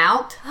like, I'm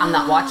out. I'm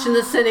not watching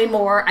this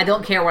anymore. I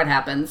don't care what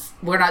happens.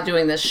 We're not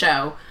doing this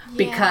show.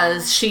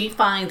 Because she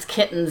finds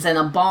kittens in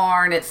a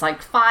barn. It's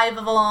like 5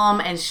 of them.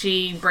 And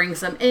she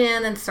brings them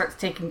in and starts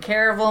taking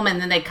care of them.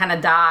 And then they kind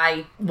of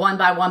die one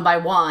by one by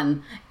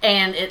one.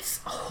 And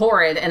it's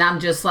horrid. And I'm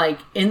just like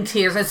in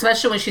tears.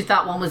 Especially when she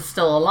thought one was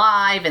still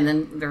alive. And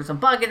then there's a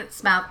bug in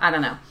its mouth. I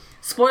don't know.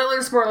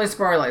 Spoilers.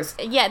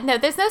 Yeah, no,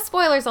 there's no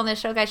spoilers on this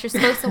show, guys. You're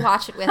supposed to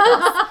watch it with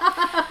us.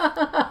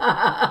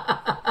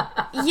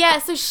 Yeah,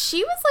 so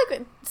she was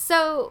like,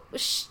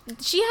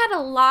 she had a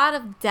lot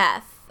of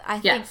death. I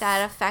think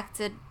that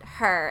affected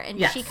her,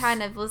 and she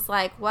kind of was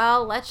like,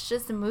 well, let's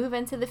just move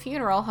into the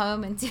funeral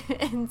home and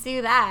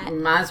do that.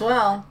 Might as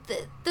well.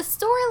 The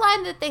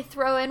storyline that they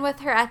throw in with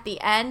her at the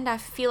end, I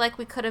feel like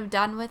we could have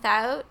done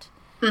without.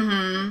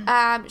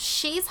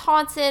 She's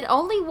haunted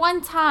only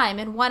one time.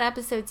 In one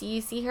episode, do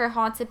you see her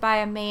haunted by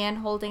a man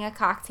holding a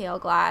cocktail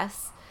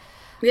glass?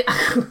 Yeah.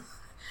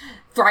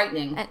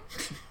 Frightening.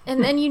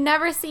 And then you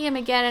never see him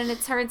again, and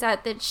it turns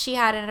out that she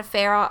had an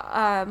affair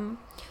on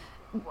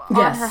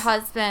her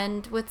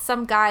husband with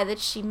some guy that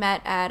she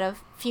met at a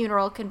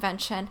funeral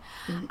convention.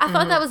 I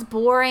thought that was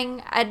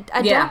boring. I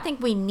don't think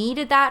we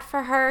needed that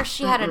for her.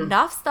 She had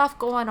enough stuff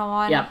going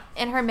on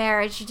in her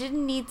marriage. You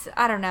didn't need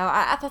to, I don't know.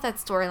 I thought that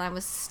storyline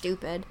was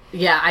stupid.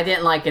 Yeah, I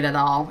didn't like it at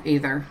all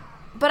either.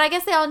 But I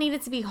guess they all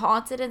needed to be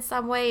haunted in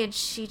some way, and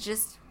she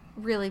just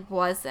really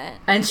wasn't.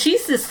 And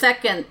she's the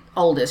second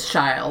oldest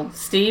child.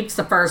 Steve's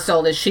the first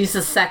oldest. She's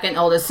the second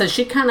oldest. So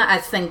she kind of, I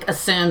think,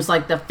 assumes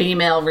like the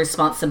female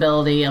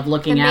responsibility of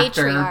looking The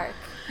after. matriarch.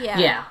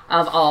 Yeah,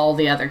 of all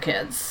the other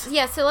kids.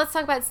 Yeah, so let's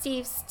talk about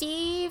Steve.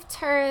 Steve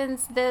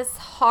turns this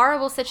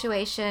horrible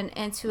situation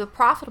into a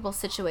profitable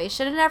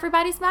situation, and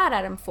everybody's mad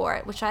at him for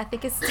it, which I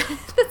think is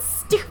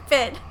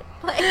stupid.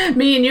 Like,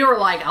 me and you were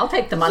like, I'll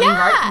take the money.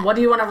 Yeah. Right? What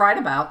do you want to write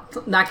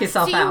about? Knock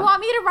yourself out. Do you want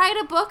me to write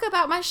a book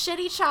about my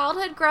shitty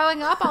childhood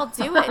growing up? I'll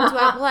do it.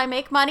 Will I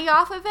make money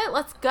off of it?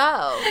 Let's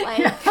go. Like,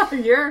 yeah,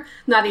 you're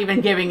not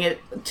even giving it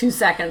 2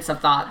 seconds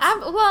of thoughts.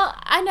 Well,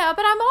 I know,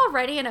 but I'm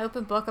already an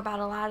open book about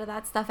a lot of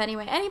that stuff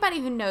anyway. Anybody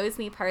who knows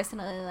me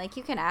personally, like,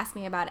 you can ask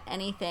me about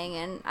anything,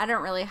 and I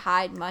don't really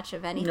hide much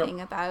of anything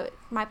about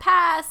my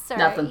past or,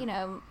 Nothing. you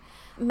know,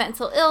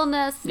 mental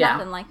illness,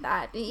 nothing like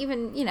that.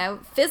 Even, you know,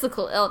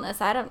 physical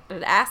illness. I don't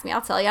ask me,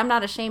 I'll tell you. I'm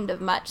not ashamed of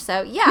much.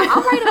 So, yeah,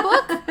 I'll write a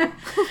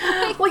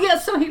book. Well, yeah,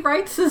 so he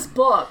writes this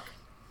book.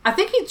 I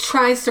think he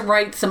tries to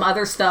write some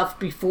other stuff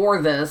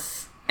before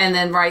this and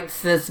then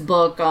writes this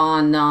book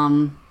on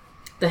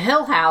the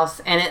Hill House,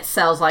 and it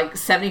sells like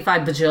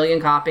 75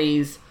 bajillion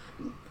copies.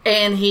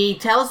 And he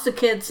tells the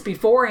kids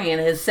beforehand,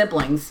 his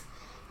siblings,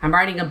 I'm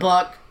writing a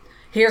book.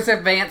 Here's an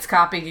advance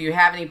copy. Do you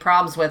have any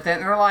problems with it?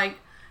 And they're like,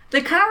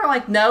 they kind of are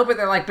like, no, but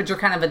they're like, but you're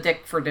kind of a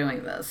dick for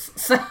doing this.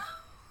 So,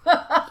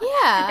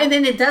 yeah. And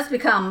then it does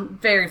become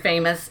very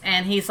famous,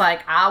 and he's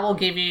like, I will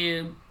give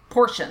you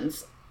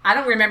portions. I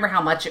don't remember how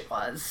much it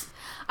was.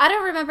 I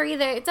don't remember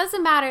either. It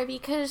doesn't matter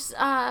because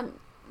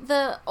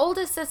the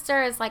oldest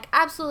sister is like,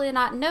 absolutely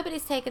not.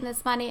 Nobody's taking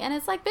this money. And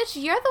it's like, bitch,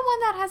 you're the one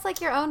that has like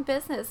your own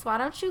business. Why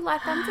don't you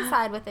let them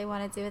decide what they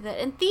want to do with it?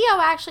 And Theo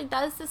actually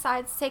does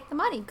decide to take the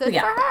money. Good for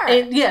her.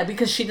 And, yeah,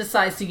 because she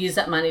decides to use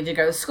that money to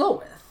go to school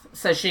with.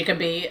 So she could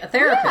be a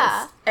therapist.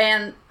 Yeah.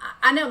 And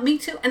I know, me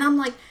too. And I'm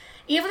like,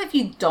 even if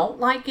you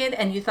don't like it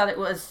and you thought it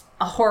was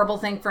a horrible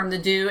thing for him to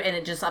do and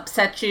it just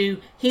upset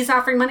you, he's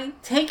offering money,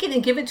 take it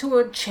and give it to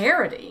a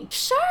charity.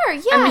 Sure,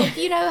 yeah. I mean,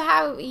 you know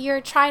how you're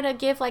trying to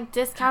give like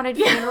discounted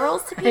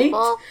funerals to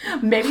people?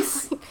 Maybe.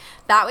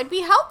 That would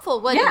be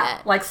helpful, wouldn't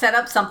it? Like set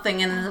up something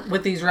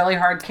with these really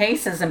hard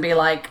cases and be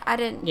like,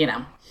 you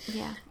know.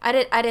 Yeah, I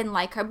didn't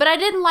like her, but I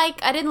didn't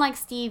like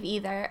Steve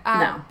either.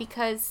 No,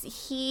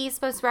 because he's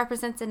supposed to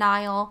represent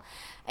denial,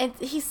 and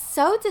he's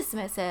so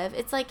dismissive.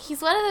 It's like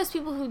he's one of those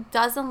people who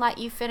doesn't let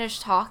you finish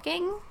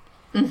talking.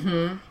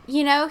 Mm-hmm.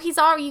 You know,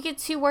 you get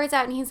 2 words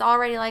out, and he's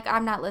already like,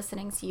 I'm not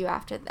listening to you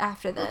after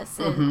this.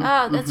 And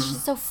that's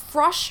just so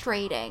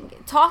frustrating.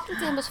 Talking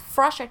to him was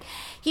frustrating.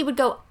 He would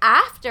go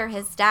after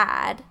his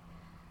dad.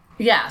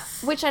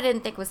 Yes, which I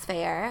didn't think was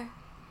fair.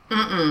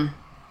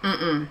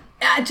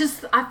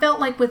 I felt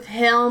like with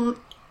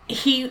him,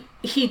 he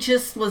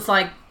just was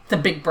like the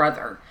big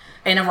brother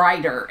and a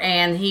writer,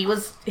 and he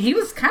was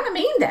kind of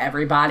mean to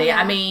everybody. Yeah.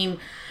 I mean,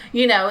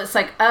 you know, it's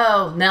like,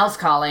 oh, Nell's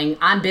calling.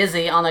 I'm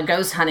busy on a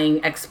ghost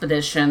hunting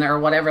expedition or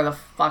whatever the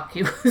fuck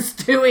he was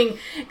doing,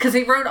 because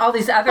he wrote all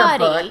these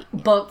other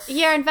books.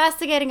 You're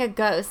investigating a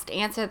ghost.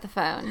 Answer the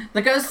phone.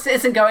 The ghost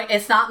isn't going.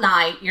 It's not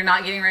night. You're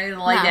not getting ready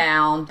to lay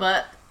down,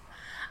 but.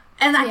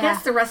 And I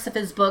guess the rest of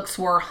his books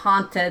were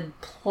haunted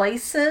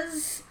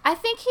places. I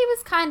think he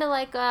was kind of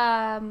like,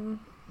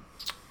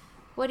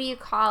 what do you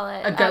call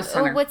it? A ghost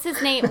hunter. What's his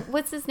name?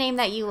 What's his name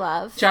that you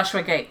love?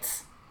 Joshua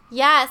Gates.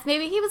 Yes,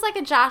 maybe he was like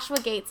a Joshua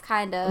Gates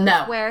kind of.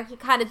 No. Where he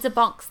kind of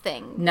debunks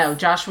things. No,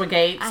 Joshua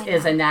Gates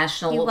is a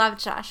national... You love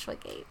Joshua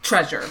Gates.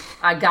 Treasure.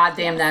 A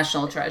goddamn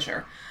national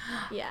treasure.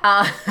 Yeah.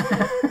 I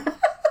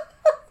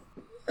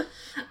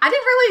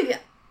didn't really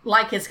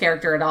like his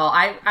character at all.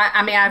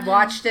 I mean, I've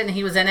watched it and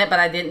he was in it, but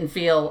I didn't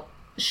feel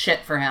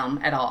shit for him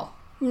at all.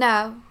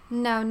 No,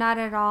 not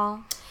at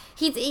all.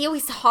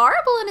 He's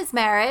horrible in his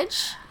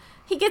marriage.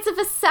 He gets a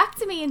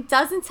vasectomy and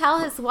doesn't tell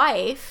his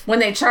wife. When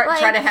they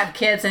try to have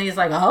kids and he's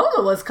like,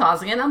 oh, what's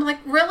causing it? I'm like,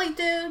 really,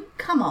 dude?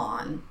 Come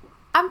on.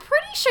 I'm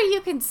pretty sure you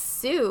can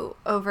sue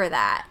over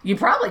that. You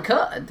probably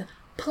could.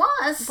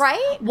 Plus,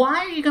 right?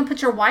 Why are you going to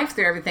put your wife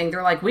through everything?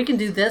 They're like, we can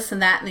do this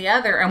and that and the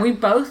other. And we've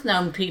both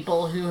known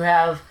people who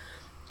have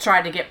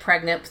tried to get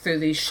pregnant through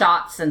these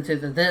shots and through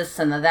the this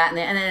and the that.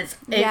 And it's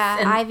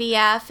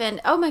IVF.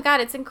 And oh my God,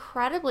 it's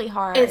incredibly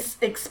hard. It's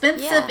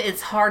expensive. Yeah.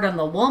 It's hard on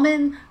the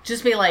woman.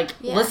 Just be like,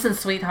 listen,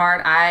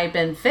 sweetheart, I've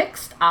been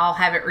fixed. I'll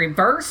have it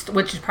reversed,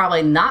 which is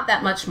probably not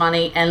that much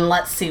money. And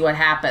let's see what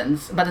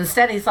happens. But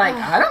instead he's like,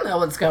 I don't know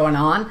what's going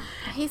on.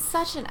 He's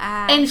such an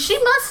ass. And she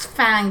must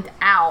find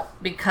out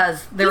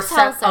because they're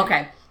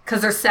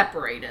because they're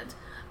separated.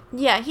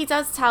 Yeah, he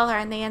does tell her,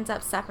 and they end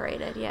up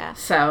separated. Yeah.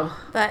 So,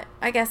 but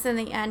I guess in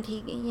the end,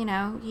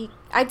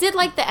 I did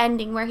like the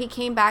ending where he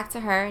came back to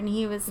her and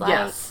he was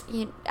like,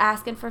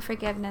 asking for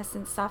forgiveness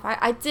and stuff.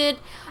 I did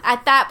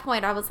at that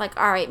point. I was like,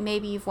 all right,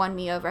 maybe you've won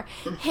me over.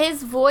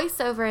 His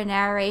voiceover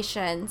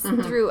narrations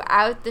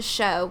throughout the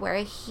show, where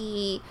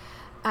he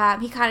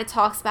kind of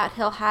talks about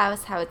Hill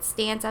House, how it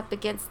stands up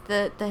against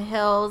the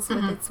hills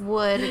with its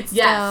wood and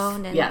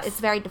stone, and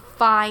it's very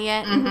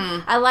defiant.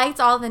 I liked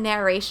all the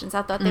narrations.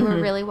 I thought they were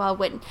really well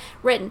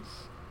written.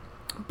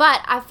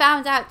 But I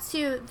found out,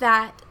 too,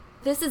 that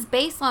this is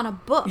based on a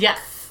book.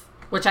 Yes,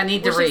 which I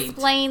need to read. Which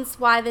explains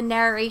why the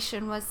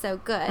narration was so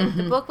good. Mm-hmm.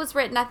 The book was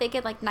written, I think,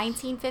 in like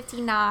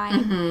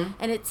 1959,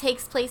 and it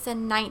takes place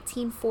in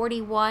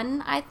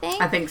 1941, I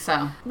think. I think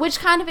so. Which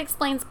kind of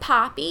explains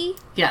Poppy.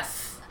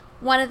 Yes.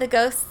 One of the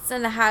ghosts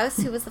in the house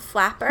who was a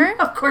flapper.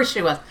 Of course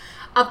she was.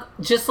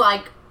 Just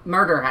like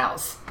Murder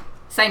House.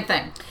 Same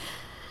thing.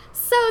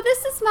 So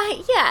this is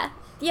my,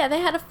 yeah, they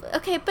had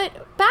okay,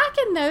 but back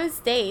in those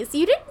days,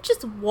 you didn't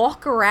just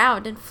walk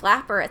around in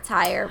flapper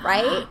attire,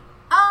 right?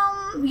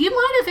 You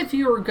might have if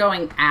you were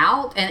going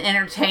out and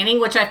entertaining,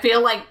 which I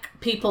feel like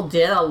people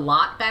did a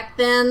lot back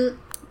then.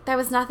 There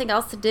was nothing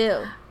else to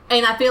do.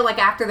 And I feel like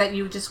after that,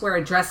 you would just wear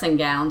a dressing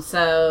gown.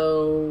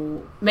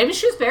 So maybe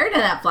she was buried in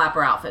that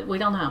flapper outfit. We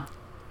don't know.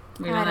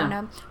 I don't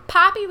know.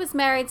 Poppy was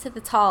married to the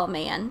tall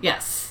man.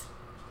 Yes.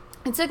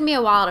 It took me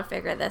a while to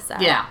figure this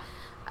out. Yeah.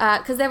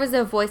 Because there was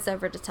no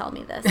voiceover to tell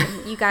me this.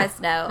 And you guys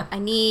know, I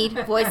need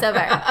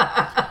voiceover.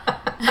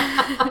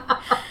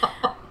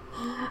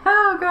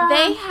 Oh, God.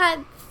 They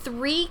had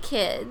 3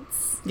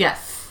 kids.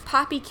 Yes.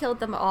 Poppy killed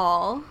them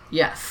all.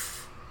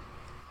 Yes.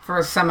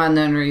 For some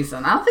unknown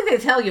reason. I don't think they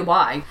tell you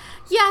why.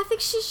 Yeah, I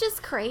think she's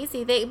just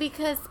crazy.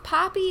 Because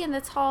Poppy and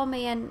the tall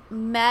man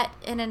met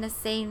in an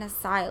insane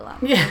asylum,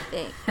 Yeah. I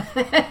think.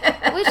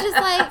 Which is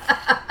like...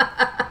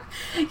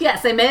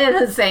 Yes, they made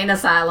an insane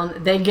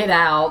asylum. They get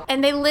out.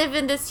 And they live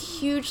in this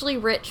hugely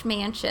rich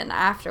mansion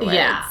afterwards.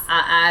 Yeah,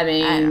 I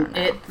mean, I don't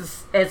know.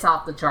 it's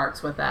off the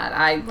charts with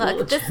that.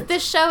 Look,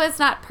 this show is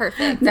not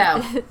perfect.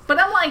 No, but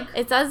I'm like,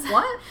 it does.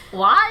 What?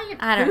 Why?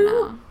 I don't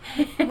know.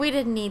 We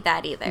didn't need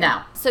that either.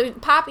 No. So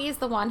Poppy is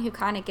the one who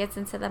kind of gets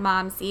into the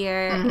mom's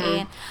ear, Mm-hmm.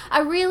 and I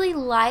really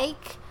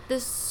like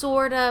this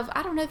sort of,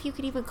 I don't know if you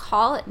could even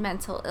call it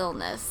mental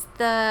illness,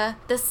 the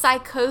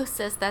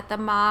psychosis that the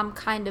mom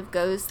kind of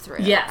goes through.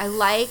 Yes. I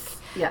like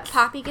Yes.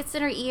 Poppy gets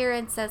in her ear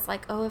and says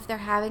like, oh, if they're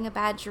having a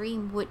bad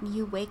dream, wouldn't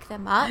you wake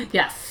them up?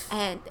 Yes.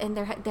 And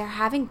they're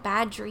having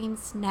bad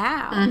dreams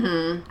now.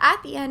 Mm-hmm.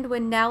 At the end,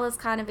 when Nell is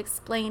kind of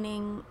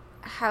explaining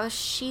how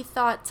she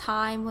thought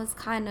time was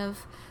kind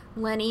of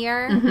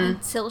linear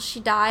until she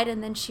died,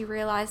 and then she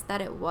realized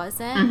that it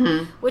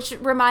wasn't, which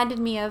reminded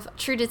me of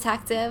True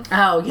Detective.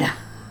 Oh, yeah.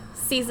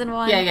 Season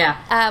 1.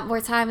 Yeah.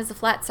 Where time is a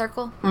flat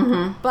circle.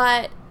 Mm-hmm.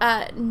 But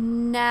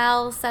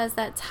Nell says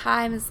that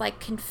time is like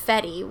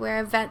confetti,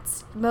 where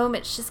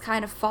moments just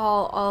kind of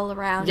fall all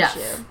around Yes.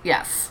 you.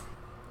 Yes.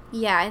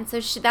 Yeah, and so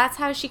that's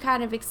how she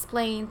kind of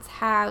explains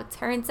how,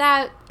 turns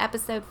out,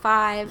 episode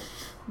 5,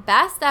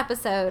 best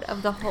episode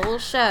of the whole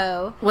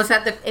show. Was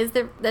that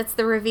that's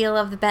the reveal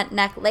of the bent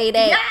neck lady.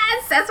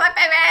 Yes, that's my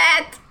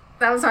favorite.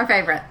 That was my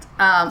favorite.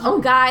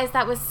 Guys,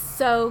 that was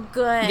so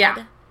good.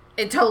 Yeah,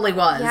 it totally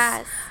was.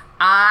 Yes.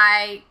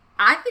 I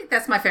think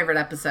that's my favorite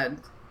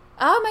episode.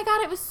 Oh my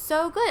God, it was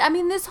so good. I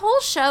mean, this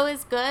whole show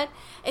is good.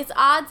 It's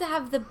odd to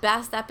have the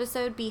best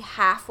episode be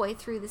halfway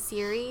through the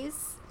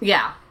series.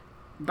 Yeah,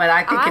 but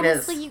I think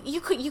honestly, it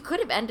is. you could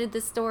have ended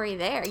the story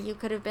there. You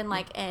could have been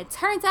like, and it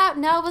turns out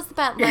Nell was the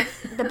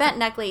bent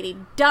neck lady.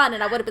 Done.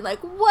 And I would have been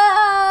like, whoa.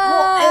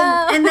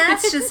 Well, and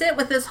that's just it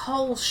with this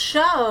whole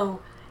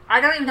show. I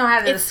don't even know how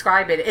to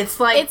describe it. It's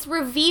like... It's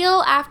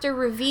reveal after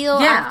reveal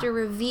after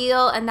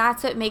reveal, and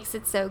that's what makes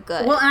it so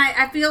good. Well,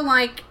 I feel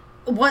like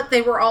what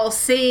they were all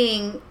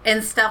seeing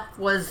and stuff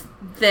was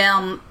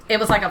them... It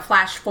was like a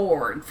flash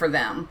forward for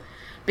them.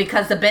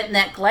 Because the bent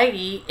neck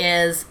lady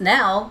is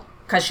Nell,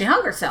 because she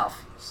hung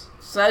herself.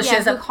 So she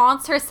has who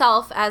haunts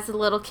herself as a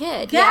little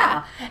kid.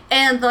 Yeah.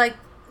 And like,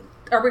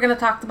 are we going to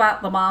talk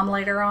about the mom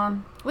later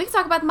on? We can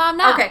talk about the mom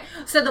now. Okay.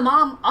 So the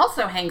mom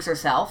also hangs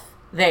herself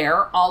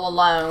there, all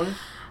alone.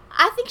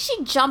 I think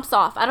she jumps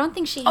off. I don't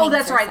think she hangs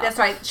herself. That's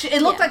right.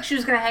 It looked like she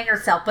was going to hang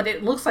herself, but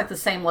it looks like the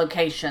same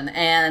location.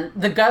 And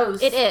the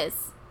ghost... It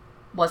is.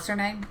 What's her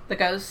name? The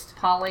ghost?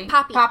 Poppy.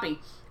 Poppy.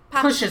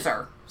 Pushes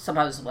her,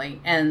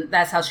 supposedly. And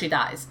that's how she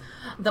dies.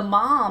 The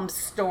mom's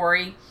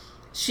story,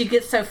 she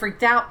gets so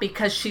freaked out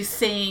because she's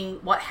seeing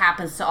what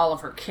happens to all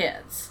of her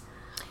kids.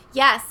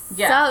 Yes.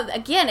 Yeah. So,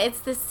 again, it's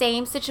the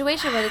same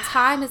situation where the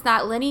time is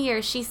not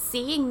linear. She's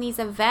seeing these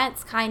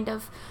events kind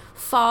of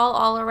fall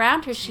all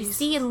around her. She's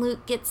seeing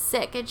Luke get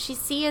sick, and she's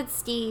seeing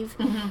Steve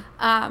in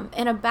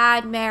a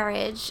bad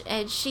marriage,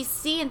 and she's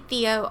seeing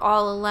Theo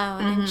all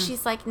alone, and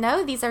she's like,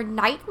 no, these are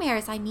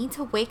nightmares. I need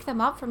to wake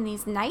them up from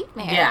these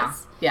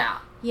nightmares.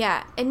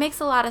 Yeah, it makes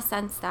a lot of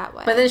sense that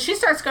way. But then she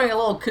starts going a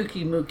little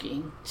kooky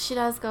mooky. She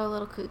does go a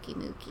little kooky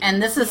mooky.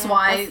 And this is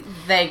why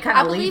they kind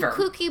of leave her. I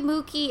believe kooky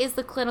mooky is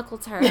the clinical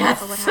term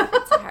for what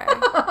happened to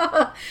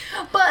her.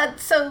 But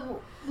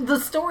so the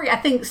story, I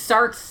think,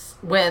 starts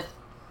with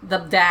the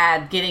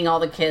dad getting all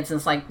the kids and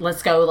it's like,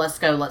 let's go,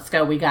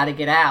 we got to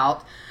get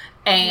out.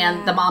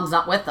 And the mom's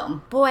not with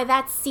them. Boy,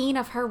 that scene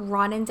of her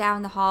running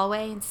down the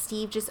hallway and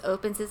Steve just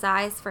opens his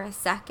eyes for a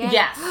second.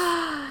 Yes.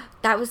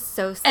 That was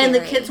so scary. And the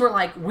kids were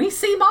like, we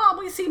see mom,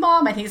 we see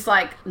mom. And he's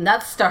like,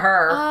 nuts to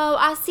her. Oh,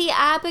 I see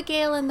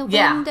Abigail in the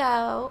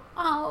window.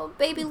 Oh,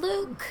 baby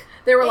Luke.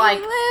 They were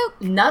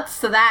Luke. nuts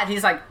to that.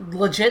 He's like,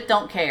 legit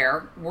don't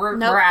care. We're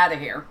out of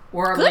here.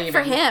 We're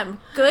leaving.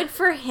 Good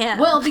for him.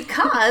 Well,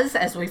 because,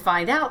 as we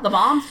find out, the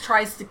mom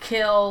tries to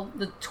kill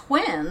the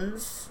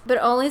twins. But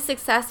only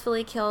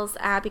successfully kills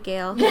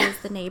Abigail, who is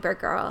the neighbor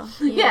girl.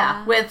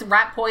 Yeah, with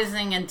rat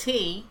poisoning and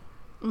tea.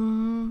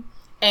 Mm-hmm.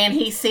 And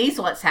he sees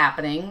what's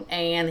happening,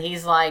 and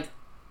he's like,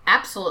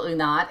 absolutely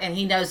not. And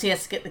he knows he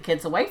has to get the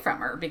kids away from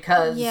her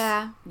because,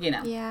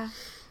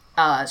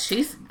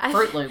 she's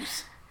Fruit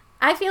Loops.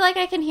 I feel like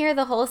I can hear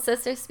the whole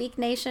Sister Speak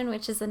Nation,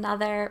 which is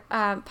another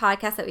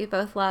podcast that we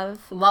both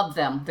love. Love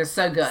them. They're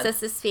so good.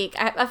 Sister Speak.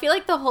 I feel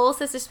like the whole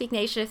Sister Speak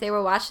Nation, if they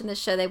were watching this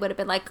show, they would have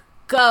been like,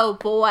 go,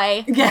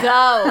 boy. Yeah.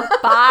 Go.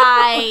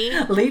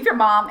 Bye. Leave your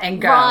mom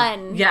and go.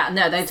 Run. Yeah,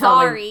 no, they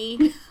totally...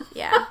 Sorry.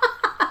 Yeah.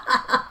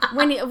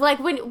 When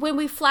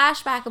we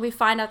flash back and we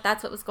find out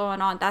that's what was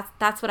going on,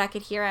 that's what I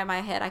could hear in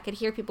my head. I could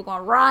hear people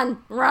going,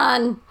 run,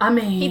 run. I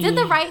mean, he did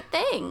the right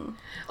thing.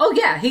 Oh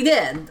yeah, he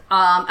did.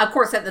 Of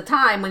course, at the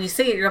time when you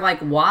see it, you're like,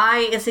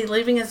 why is he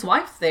leaving his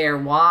wife there?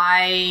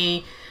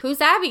 Why?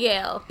 Who's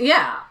Abigail?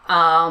 Yeah.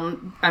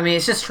 I mean,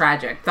 it's just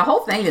tragic. The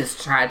whole thing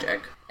is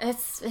tragic.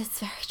 It's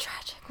very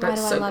tragic. Why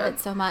do I love it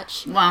so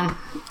much? Well,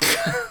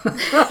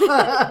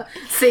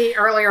 see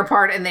earlier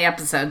part in the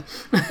episode.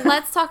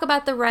 Let's talk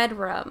about the Red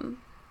Room.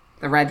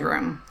 The Red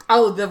Room.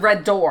 Oh, the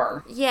Red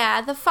Door.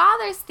 Yeah, the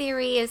father's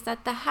theory is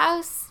that the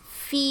house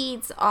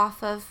feeds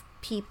off of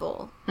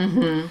people.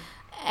 Mm-hmm.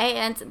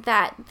 And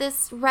that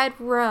this Red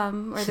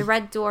Room, or the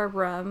Red Door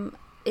room,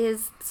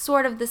 is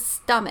sort of the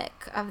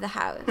stomach of the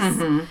house.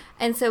 Mm-hmm.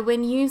 And so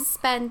when you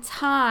spend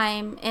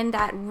time in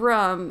that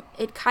room,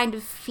 it kind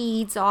of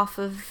feeds off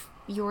of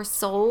your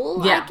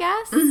soul, I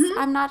guess. Mm-hmm.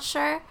 I'm not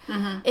sure.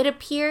 Mm-hmm. It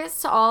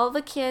appears to all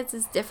the kids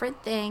as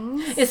different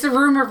things. It's the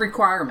room of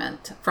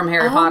requirement from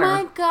Harry Potter. Oh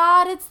my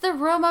God, it's the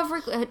room of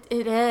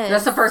it is.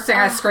 That's the first thing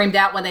I screamed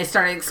out when they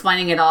started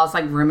explaining it all. It's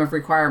like, room of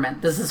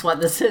requirement. This is what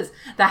this is.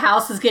 The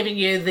house is giving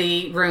you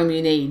the room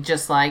you need,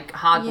 just like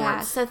Hogwarts. Yeah,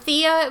 so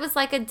Theo, it was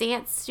like a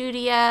dance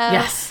studio.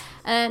 Yes.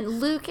 And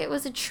Luke, it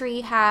was a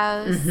tree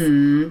house.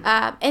 Mm-hmm.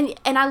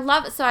 And I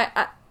love it. So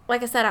I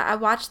like I said, I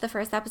watched the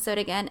first episode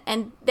again,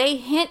 and they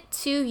hint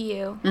to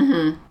you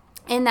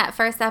in that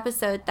first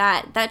episode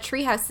that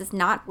treehouse is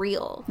not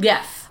real.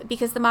 Yes.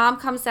 Because the mom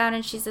comes down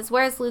and she says,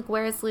 where's Luke?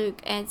 Where's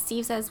Luke? And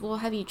Steve says, well,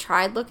 have you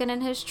tried looking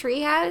in his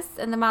treehouse?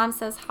 And the mom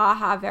says, ha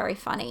ha, very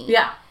funny.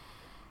 Yeah.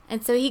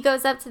 And so he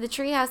goes up to the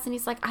treehouse and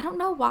he's like, I don't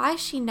know why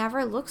she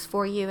never looks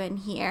for you in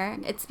here.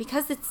 It's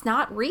because it's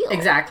not real.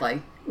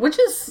 Exactly. Which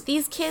is...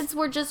 These kids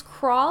were just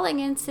crawling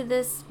into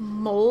this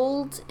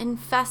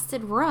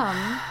mold-infested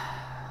room.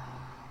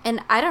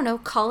 And I don't know,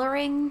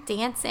 coloring,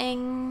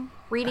 dancing,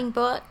 reading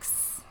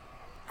books.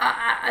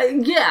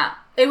 Yeah,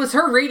 it was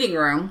her reading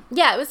room.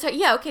 Yeah, it was her.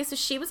 Yeah, okay, so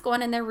she was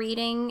going in there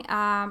reading.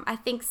 I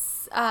think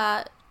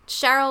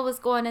Cheryl was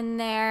going in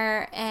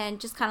there and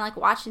just kind of like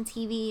watching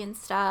TV and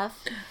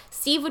stuff.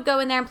 Steve would go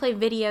in there and play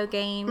video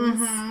games.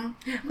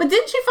 Mm-hmm. But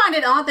didn't you find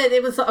it odd that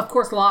it was, of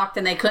course, locked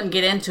and they couldn't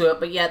get into it,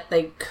 but yet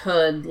they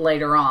could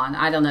later on?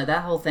 I don't know,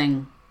 that whole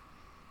thing...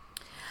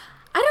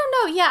 I don't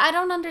know. Yeah, I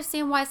don't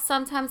understand why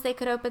sometimes they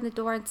could open the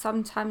door and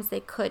sometimes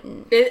they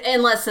couldn't.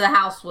 Unless the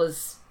house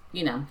was,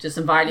 just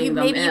inviting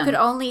them in. Maybe you could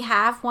only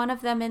have one of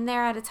them in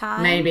there at a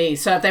time. Maybe.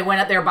 So if they went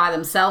up there by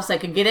themselves, they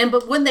could get in.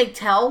 But wouldn't they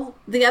tell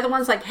the other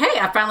ones, like, hey,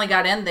 I finally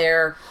got in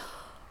there?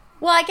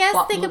 Well, I guess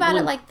think about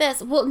it like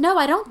this. Well, no,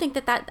 I don't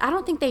think I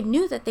don't think they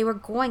knew that they were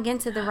going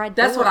into the Red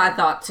Door. That's what I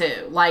thought,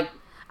 too. Like...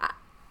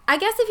 I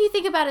guess if you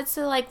think about it,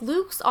 so, like,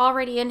 Luke's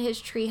already in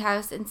his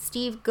treehouse and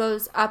Steve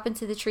goes up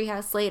into the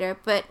treehouse later,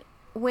 but...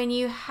 When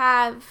you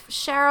have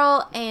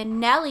Cheryl and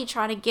Nellie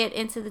trying to get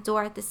into the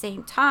door at the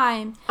same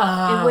time,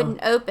 it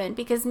wouldn't open.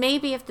 Because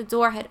maybe if the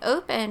door had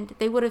opened,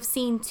 they would have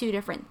seen two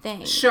different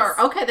things. Sure.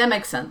 Okay, that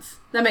makes sense.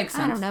 I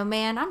don't know,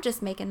 man. I'm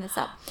just making this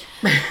up.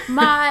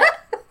 My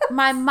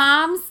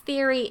mom's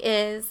theory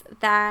is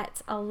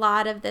that a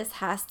lot of this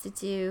has to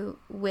do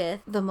with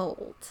the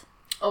mold.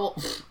 Oh,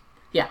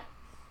 yeah.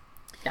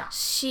 Yeah.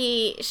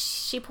 She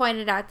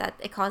pointed out that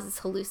it causes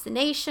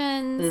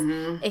hallucinations.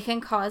 Mm-hmm. It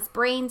can cause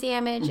brain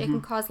damage. Mm-hmm. It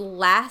can cause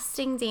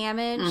lasting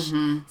damage.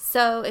 Mm-hmm.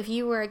 So if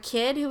you were a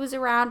kid who was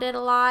around it a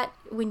lot,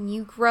 when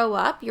you grow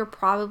up, you're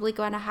probably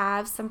going to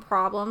have some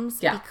problems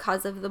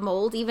because of the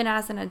mold, even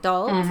as an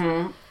adult.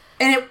 Mm-hmm.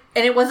 And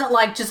it wasn't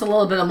like just a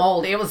little bit of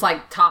mold. It was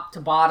like top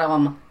to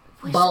bottom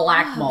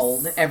black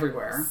mold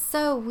everywhere.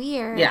 So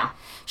weird. Yeah.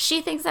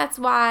 She thinks that's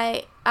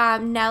why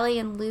Nellie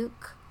and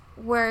Luke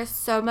were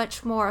so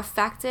much more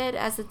affected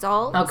as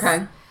adults.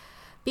 Okay.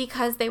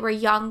 Because they were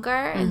younger,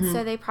 and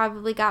so they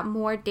probably got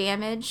more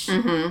damage.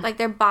 Mm-hmm. Like,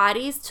 their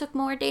bodies took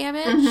more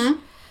damage. Mm-hmm.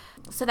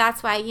 So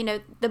that's why,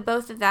 the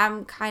both of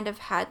them kind of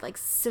had, like,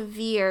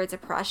 severe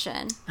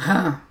depression.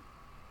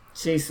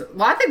 Jeez.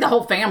 Well, I think the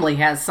whole family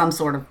has some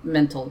sort of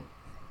mental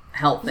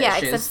health issues. Yeah,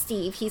 except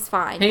Steve. He's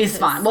fine. He's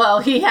fine. Well,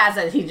 he has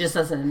it. He just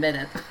doesn't admit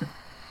it.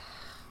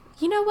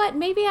 You know what?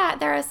 Maybe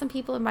there are some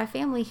people in my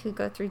family who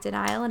go through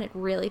denial, and it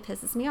really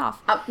pisses me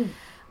off.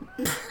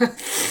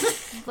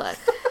 Look,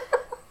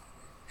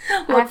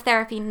 I have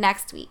therapy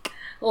next week.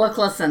 Look,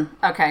 listen.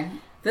 Okay,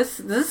 there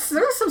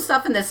was some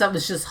stuff in this that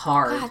was just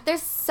hard. God,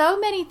 there's so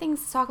many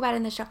things to talk about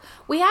in this show.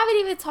 We haven't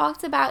even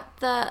talked about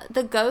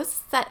the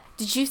ghosts that.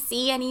 Did you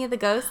see any of the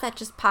ghosts that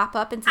just pop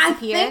up and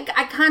disappear? I think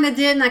I kind of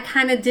did, and I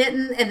kind of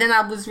didn't. And then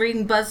I was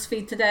reading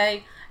BuzzFeed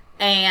today.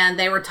 And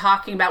they were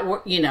talking about,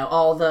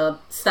 all the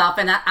stuff.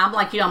 And I'm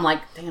like you. I'm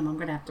like, damn, I'm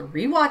going to have to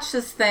rewatch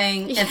this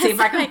thing and see if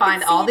I can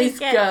find all these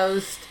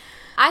ghosts.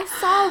 I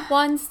saw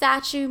one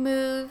statue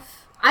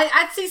move.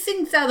 I see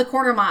things out of the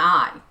corner of my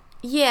eye.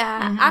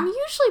 Yeah. Mm-hmm. I'm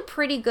usually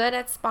pretty good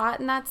at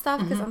spotting that stuff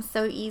because I'm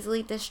so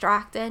easily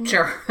distracted.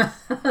 Sure.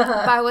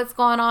 by what's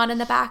going on in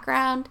the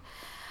background.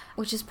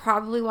 Which is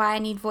probably why I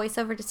need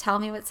voiceover to tell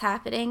me what's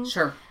happening.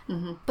 Sure.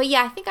 Mm-hmm. But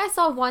yeah, I think I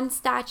saw one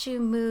statue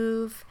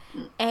move.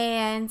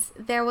 And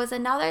there was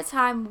another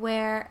time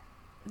where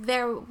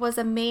there was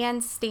a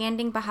man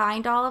standing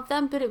behind all of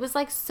them, but it was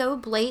like so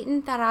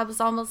blatant that I was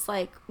almost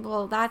like,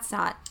 well, that's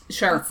not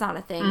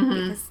a thing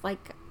because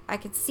like I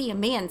could see a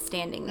man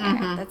standing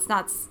there.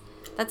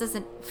 That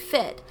doesn't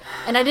fit.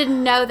 And I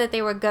didn't know that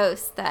they were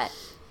ghosts that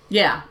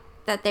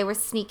they were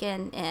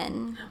sneaking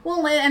in.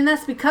 Well, and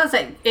that's because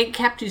it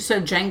kept you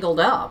so jangled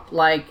up.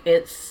 Like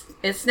it's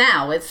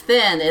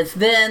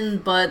then,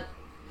 but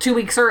 2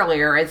 weeks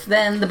earlier. It's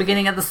then the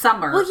beginning of the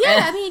summer. Well,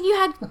 yeah, I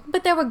mean,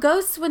 but there were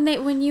ghosts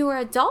when you were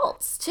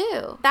adults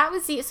too. That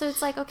was so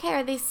it's like, okay,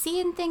 are they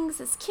seeing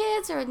things as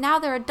kids, or now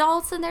they're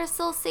adults and they're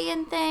still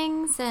seeing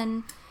things?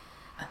 And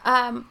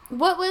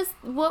what was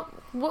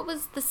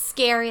the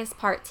scariest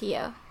part to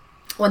you?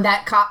 When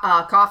that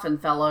coffin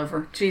fell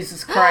over.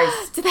 Jesus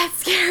Christ! Did that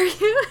scare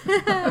you?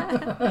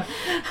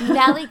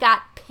 Nellie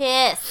got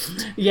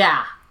pissed.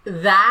 Yeah.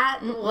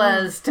 That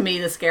was, to me,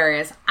 the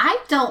scariest. I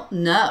don't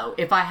know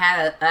if I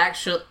had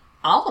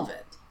all of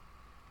it.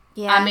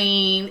 Yeah. I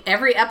mean,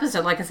 every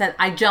episode, like I said,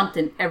 I jumped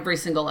in every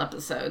single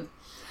episode.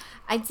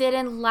 I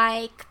didn't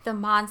like the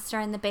monster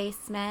in the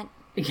basement.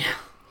 Yeah.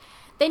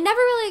 They never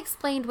really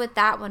explained what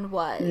that one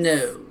was.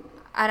 No.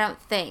 I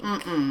don't think.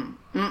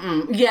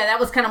 Yeah, that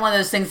was kind of one of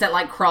those things that,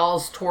 like,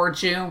 crawls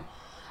towards you.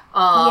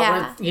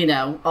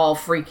 With, all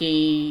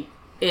freaky...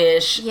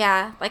 ish.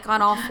 Yeah, like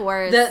on all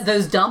fours.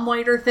 Those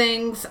dumbwaiter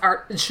things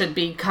should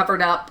be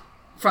covered up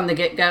from the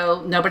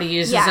get-go. Nobody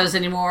uses those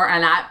anymore,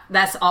 and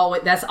that's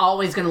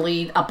always going to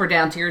lead up or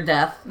down to your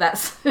death.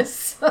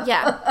 That's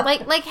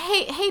like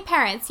hey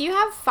parents, you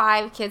have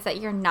 5 kids that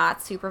you're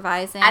not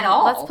supervising at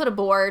all. Let's put a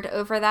board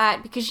over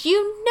that because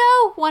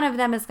one of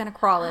them is going to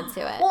crawl into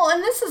it. Well,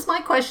 and this is my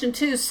question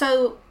too.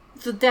 So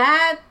the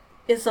dad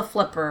is a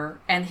flipper,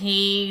 and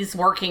he's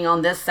working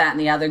on this, that, and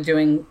the other,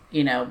 doing,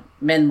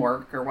 men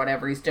work or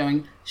whatever he's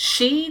doing.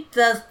 She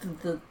does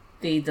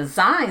the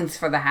designs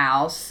for the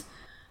house.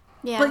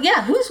 Yeah. But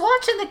yeah, who's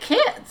watching the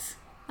kids?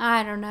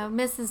 I don't know.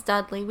 Mrs.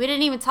 Dudley. We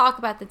didn't even talk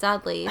about the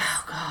Dudleys.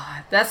 Oh,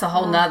 God. That's a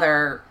whole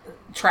nother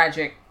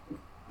tragic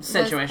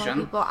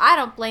situation. I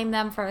don't blame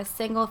them for a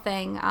single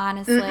thing,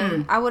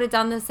 honestly. I would have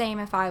done the same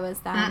if I was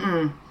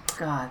them.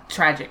 God.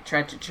 Tragic.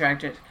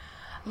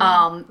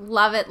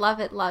 Love it.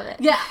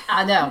 Yeah,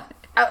 I know.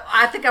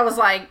 I think I was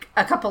like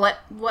I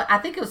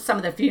think it was some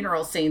of the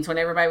funeral scenes when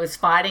everybody was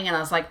fighting, and I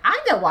was like, I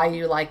know why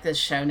you like this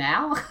show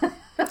now.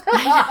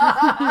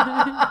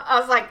 I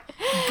was like,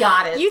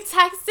 got it. You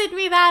texted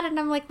me that, and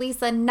I'm like,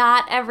 Lisa,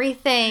 not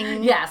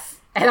everything. Yes.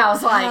 And I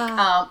was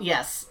like,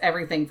 yes,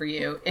 everything for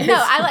you.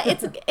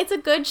 It's a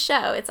good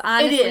show. It's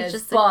honestly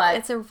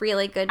it's a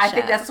really good show. I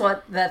think that's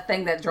the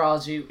thing that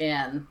draws you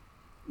in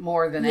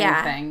more than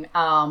anything.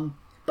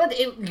 But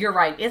you're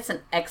right. It's an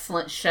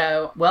excellent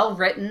show. Well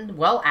written,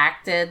 well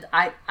acted.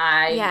 I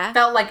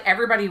felt like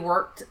everybody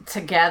worked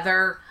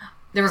together.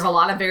 There was a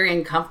lot of very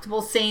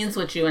uncomfortable scenes,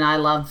 which you and I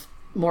love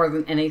more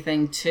than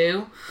anything,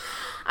 too.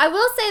 I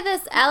will say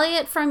this,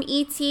 Elliot from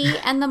E.T.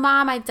 and the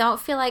mom, I don't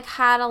feel like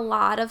had a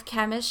lot of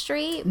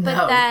chemistry.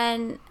 But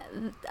then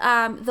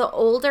the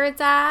older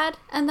dad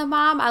and the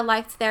mom, I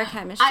liked their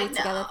chemistry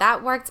together.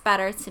 That worked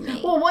better to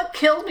me. Well, what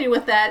killed me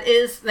with that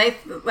is they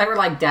were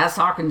like, Dad's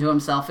talking to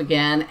himself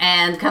again,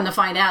 and come to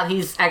find out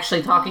he's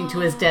actually talking to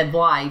his dead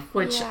wife,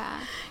 which,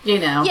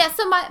 Yeah,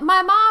 so my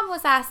mom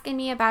was asking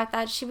me about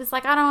that. She was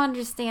like, I don't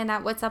understand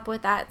that. What's up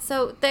with that?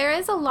 So there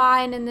is a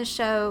line in the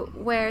show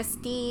where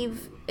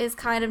Steve is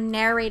kind of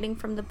narrating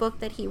from the book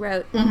that he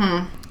wrote.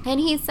 Mm-hmm. And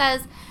he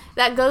says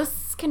that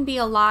ghosts can be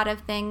a lot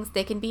of things.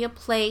 They can be a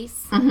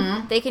place.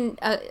 Mm-hmm. They can,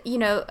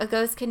 a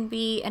ghost can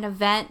be an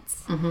event.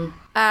 Mm-hmm.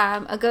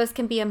 A ghost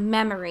can be a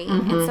memory.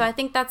 Mm-hmm. And so I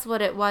think that's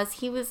what it was.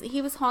 He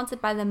was haunted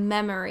by the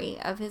memory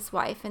of his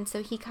wife. And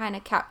so he kind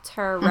of kept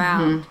her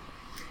around. Mm-hmm.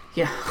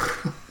 Yeah.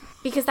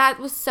 Because that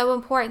was so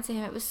important to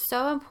him. It was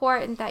so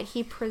important that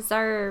he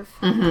preserve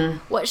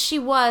what she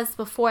was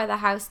before the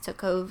house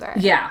took over.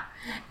 Yeah.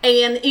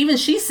 And even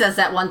she says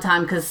that one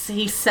time because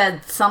he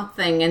said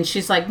something and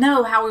she's like,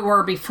 no, how we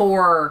were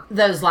before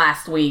those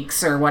last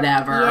weeks or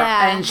whatever.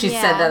 Yeah, and she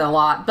said that a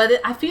lot. But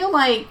I feel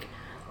like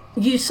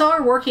you saw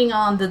her working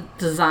on the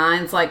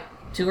designs. Like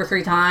 2 or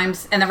 3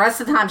 times. And the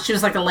rest of the time, she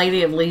was like a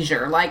lady of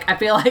leisure. Like, I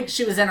feel like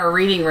she was in her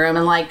reading room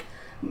and like,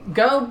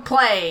 go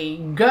play,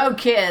 go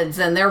kids,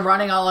 and they're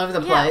running all over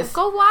the place.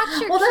 Go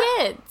watch your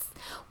kids.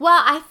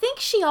 Well, I think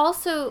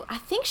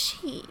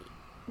she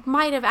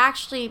might have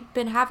actually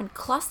been having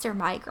cluster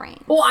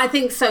migraines. Well, I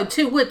think so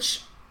too,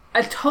 which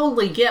I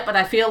totally get, but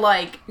I feel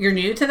like you're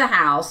new to the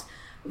house.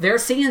 They're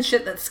seeing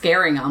shit that's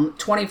scaring them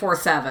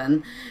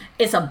 24/7.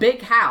 It's a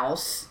big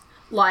house.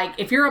 Like,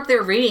 if you're up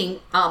there reading,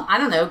 I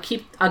don't know,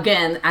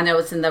 I know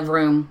it's in the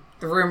room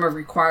of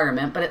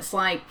requirement, but it's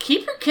like,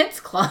 keep your kids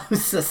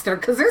close, sister,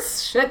 because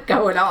there's shit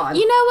going on.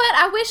 You know what?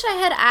 I wish I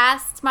had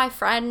asked my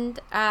friend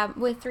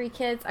with 3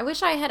 kids, I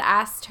wish I had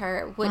asked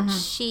her what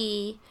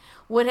she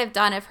would have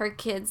done if her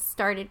kids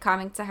started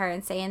coming to her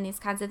and saying these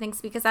kinds of things,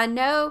 because I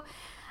know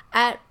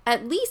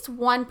at least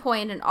one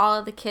point in all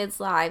of the kids'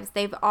 lives,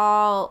 they've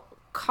all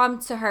come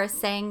to her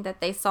saying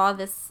that they saw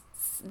this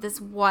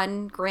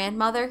one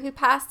grandmother who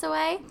passed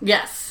away.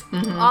 Yes.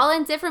 Mm-hmm. All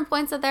in different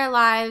points of their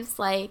lives.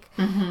 Like,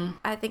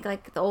 I think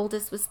like the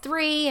oldest was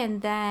 3,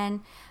 and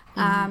then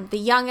the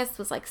youngest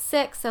was like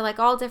 6. So like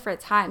all different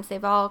times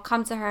they've all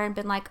come to her and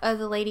been like, oh,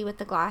 the lady with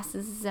the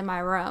glasses is in my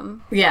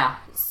room. Yeah.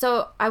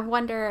 So I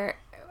wonder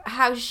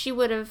how she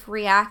would have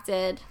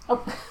reacted.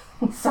 Oh.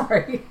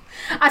 Sorry.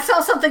 I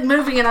saw something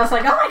moving and I was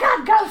like, oh my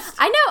God, ghost.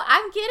 I know.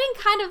 I'm getting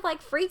kind of like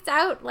freaked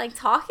out, like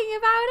talking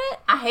about it.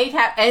 I hate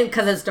and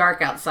because it's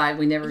dark outside.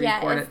 We never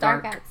record it's it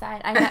dark.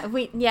 outside. I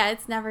know.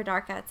 It's never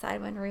dark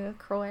outside when we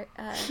record.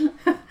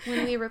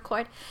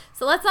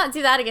 So let's not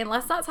do that again.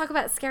 Let's not talk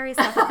about scary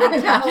stuff.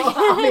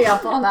 I'll be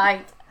up all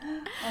night.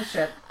 Oh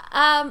shit.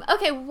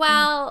 Okay,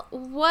 well,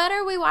 what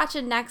are we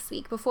watching next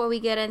week before we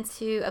get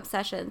into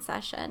Obsession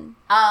Session?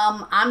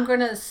 I'm going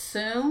to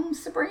assume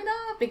Sabrina,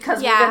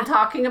 because we've been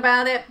talking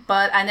about it,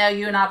 but I know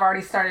you and I have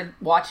already started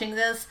watching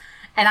this,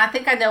 and I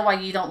think I know why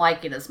you don't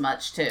like it as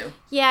much, too.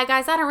 Yeah,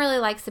 guys, I don't really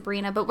like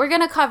Sabrina, but we're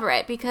going to cover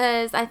it,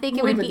 because I think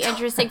it would be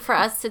interesting for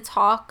us to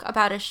talk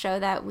about a show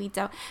that we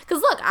don't...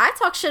 Because, look, I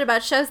talk shit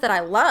about shows that I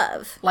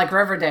love. Like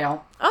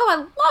Riverdale. Oh, I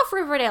love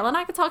Riverdale, and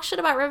I could talk shit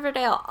about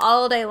Riverdale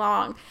all day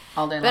long.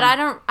 All day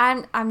long.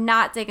 But I'm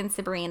not digging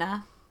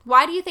Sabrina.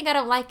 Why do you think I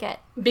don't like it?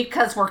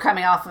 Because we're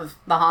coming off of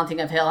The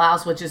Haunting of Hill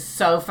House, which is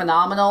so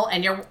phenomenal,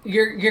 and you're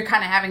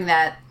kind of having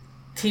that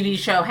TV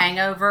show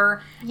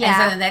hangover. Yeah. And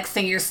so the next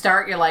thing you're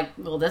like,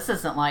 well, this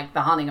isn't like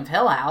The Haunting of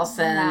Hill House,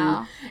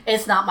 and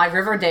it's not my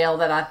Riverdale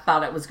that I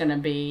thought it was going to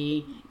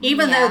be.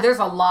 Even though there's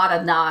a lot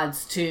of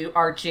nods to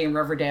Archie and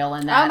Riverdale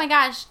in that. Oh my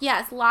gosh,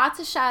 yes, lots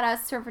of shout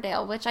outs to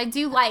Riverdale, which I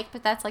do like,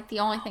 but that's like the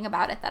only thing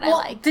about it that I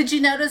like. Did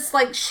you notice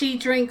like she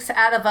drinks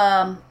out of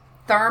a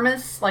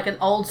thermos, like an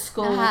old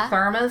school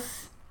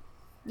thermos?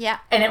 Yeah.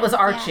 And it was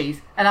Archie's.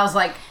 Yeah. And I was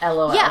like,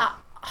 LOL. Yeah.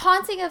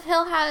 Haunting of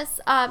Hill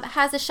House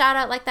has a shout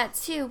out like that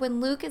too.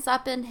 When Luke is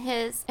up in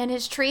his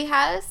tree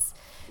house,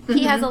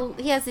 he has an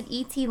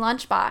ET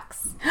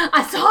lunchbox.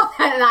 I saw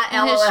that and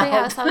I LOL. In his tree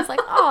house, I was like,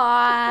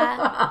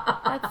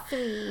 "Aw, that's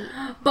sweet."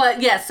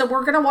 But yeah, so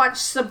we're gonna watch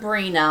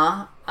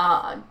Sabrina.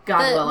 God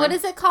willing. What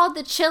is it called?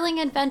 The Chilling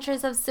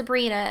Adventures of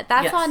Sabrina.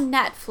 That's on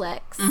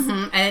Netflix.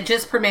 Mm-hmm. And it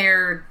just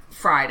premiered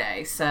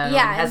Friday, so it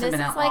hasn't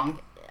been out long.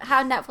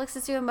 How Netflix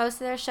is doing most of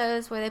their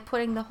shows, where they're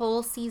putting the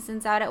whole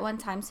seasons out at one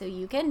time, so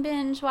you can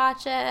binge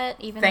watch it.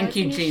 Even Thank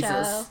though you, it's a new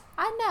Jesus. Show.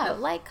 I know,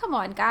 like, come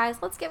on, guys,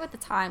 let's get with the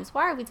times.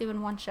 Why are we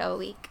doing one show a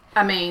week?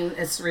 I mean,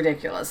 it's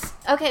ridiculous.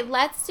 Okay,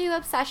 let's do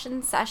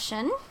Obsession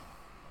Session.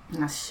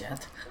 Oh,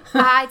 shit.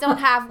 I don't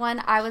have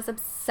one. I was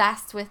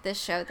obsessed with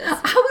this show this week.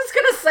 I was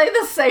going to say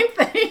the same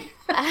thing.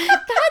 God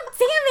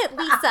damn it,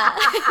 Lisa.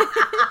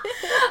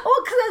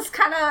 Well, because it's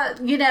kind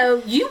of,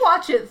 you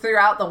watch it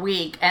throughout the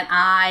week, and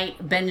I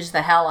binge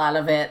the hell out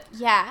of it.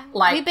 Yeah.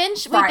 Like we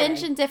binge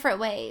in different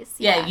ways.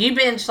 Yeah, you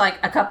binge like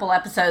a couple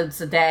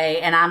episodes a day,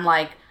 and I'm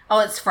like, oh,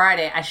 it's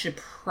Friday. I should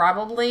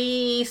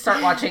probably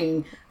start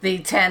watching the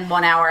 10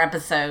 one-hour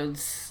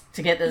episodes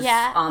to get this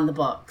on the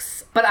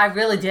books. But I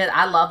really did.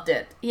 I loved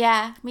it.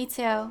 Yeah, me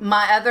too.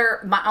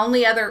 My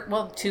only other,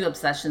 2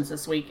 obsessions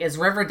this week is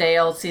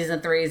Riverdale. Season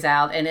 3 is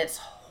out, and it's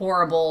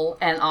horrible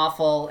and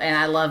awful, and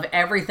I love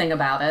everything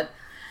about it.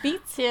 Me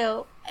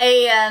too.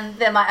 And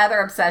then my other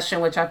obsession,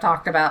 which I've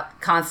talked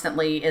about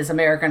constantly, is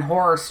American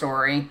Horror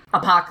Story.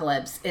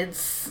 Apocalypse.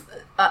 It's...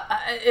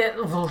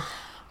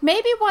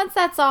 Maybe once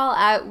that's all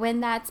out, when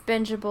that's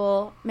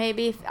bingeable,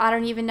 maybe, I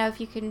don't even know if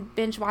you can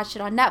binge watch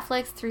it on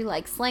Netflix through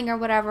like Sling or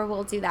whatever,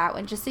 we'll do that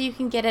one, just so you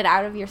can get it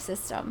out of your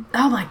system.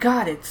 Oh my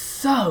God, it's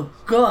so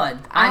good.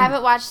 I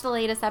haven't watched the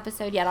latest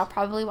episode yet. I'll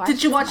probably watch it.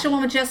 Did you watch the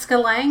one with Jessica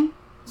Lange?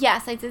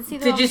 Yes, I did see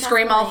the one Did you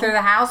scream all through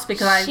the house?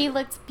 Because She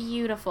looked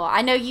beautiful.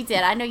 I know you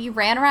did. I know you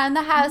ran around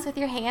the house with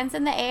your hands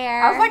in the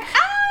air. I was like,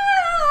 ah!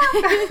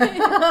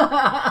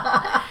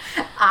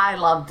 I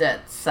loved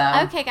it. So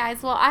okay,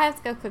 guys. Well, I have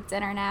to go cook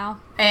dinner now.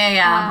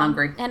 Yeah, I'm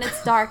hungry. And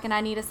it's dark, and I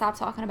need to stop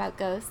talking about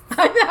ghosts.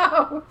 I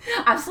know.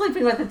 I'm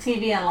sleeping with the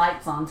TV and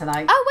lights on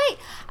tonight. Oh, wait.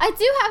 I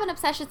do have an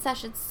obsession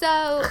session.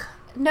 So,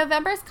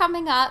 November's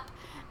coming up,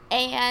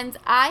 and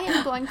I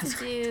am going to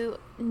do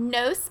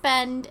No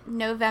Spend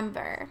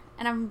November.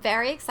 And I'm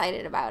very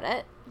excited about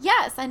it.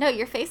 Yes, I know.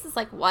 Your face is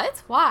like,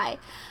 what? Why?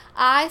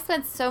 I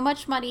spent so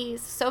much money,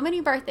 so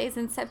many birthdays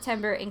in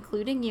September,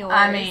 including yours.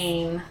 I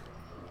mean,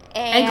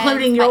 and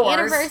including yours. My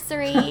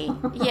anniversary.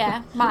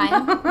 Yeah,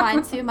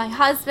 mine too. My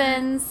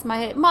husband's,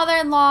 my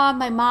mother-in-law,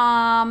 my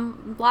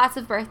mom. Lots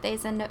of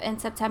birthdays in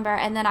September,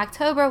 and then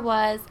October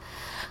was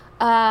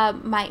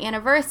my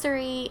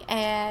anniversary,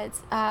 and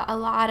a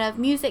lot of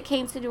music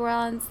came to New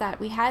Orleans that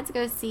we had to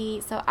go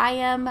see. So I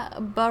am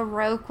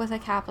Baroque with a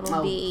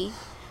capital B.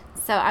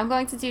 So I'm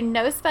going to do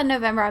No Spend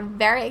November. I'm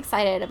very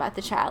excited about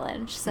the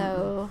challenge.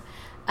 So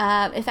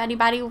if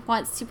anybody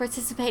wants to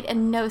participate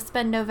in No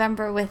Spend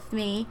November with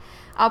me,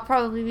 I'll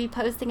probably be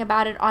posting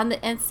about it on the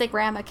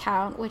Instagram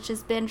account, which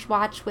is Binge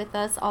Watch With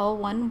Us, all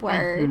one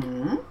word.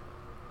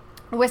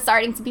 We're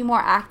starting to be more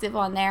active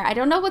on there. I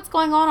don't know what's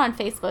going on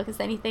Facebook.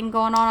 Is anything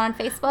going on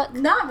Facebook?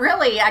 Not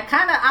really. I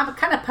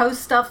kind of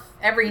post stuff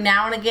every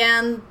now and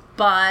again.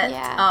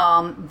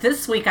 But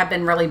this week I've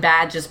been really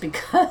bad just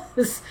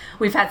because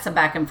we've had some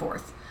back and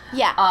forth.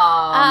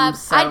 Yeah.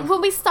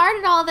 When we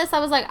started all this, I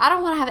was like, I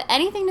don't want to have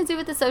anything to do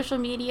with the social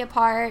media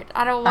part.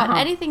 I don't want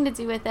anything to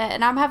do with it.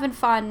 And I'm having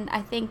fun,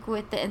 I think,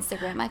 with the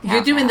Instagram account.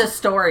 You're doing the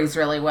stories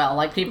really well.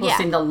 Like, people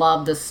seem to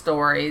love the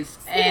stories.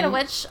 Speaking of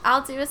which,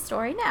 I'll do a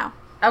story now.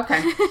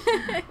 Okay.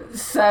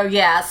 So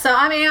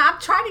I mean, I'm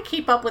trying to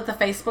keep up with the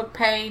Facebook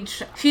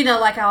page. You know,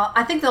 like,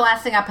 I think the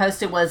last thing I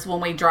posted was when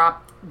we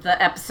dropped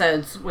the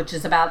episodes, which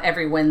is about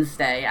every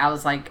Wednesday. I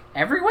was like,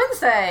 every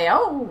Wednesday,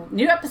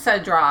 new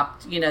episode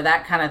dropped, you know,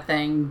 that kind of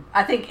thing.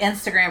 I think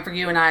Instagram for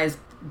you and I has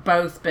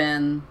both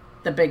been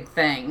the big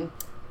thing.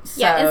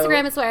 So, yeah,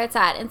 Instagram is where it's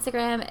at.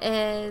 Instagram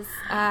is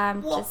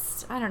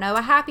just, I don't know,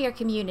 a happier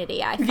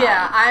community, I find.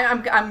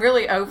 Yeah, I'm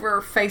really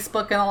over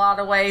Facebook in a lot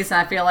of ways,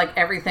 and I feel like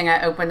everything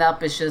I open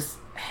up is just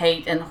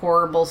hate and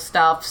horrible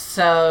stuff.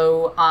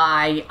 So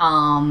I,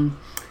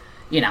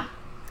 you know,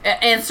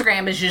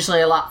 Instagram is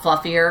usually a lot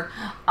fluffier.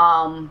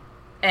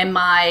 And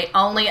my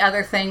only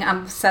other thing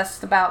I'm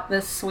obsessed about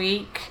this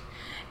week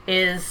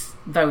is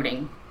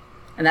voting.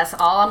 And that's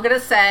all I'm going to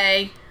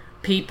say.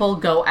 People,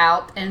 go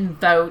out and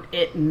vote.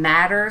 It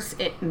matters.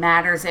 It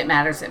matters. It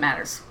matters. It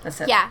matters. That's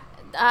it. Yeah.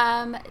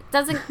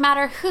 Doesn't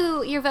matter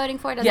who you're voting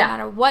for. Doesn't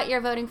matter what you're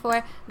voting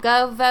for.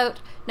 Go vote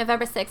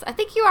November 6th. I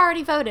think you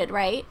already voted,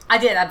 right? I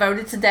did. I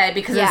voted today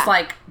because it's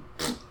like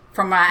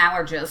from my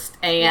allergist.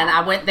 And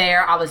I went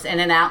there. I was in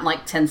and out in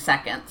like 10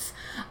 seconds.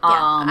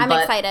 I'm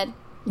excited.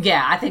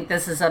 Yeah, I think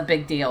this is a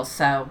big deal.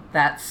 So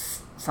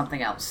that's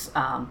something else.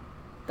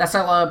 That's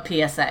our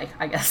little PSA,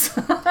 I guess.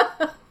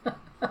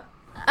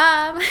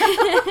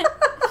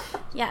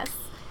 Yes,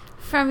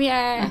 from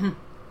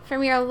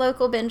your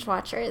local binge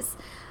watchers.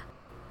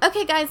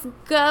 Okay, guys,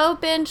 go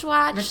binge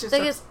watch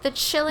the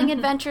Chilling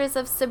Adventures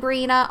of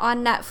Sabrina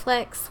on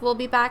Netflix. We'll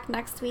be back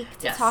next week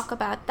to talk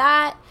about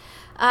that.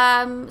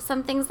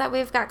 Some things that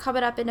we've got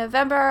coming up in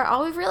November.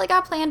 All we've really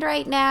got planned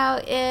right now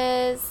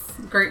is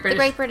the Great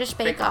British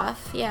Bake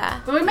Off.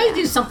 Yeah, but we may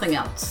do something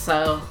else.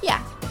 So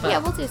yeah,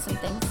 we'll do some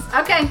things.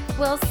 Okay,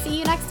 we'll see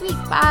you next week.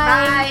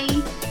 Bye.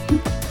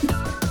 Bye.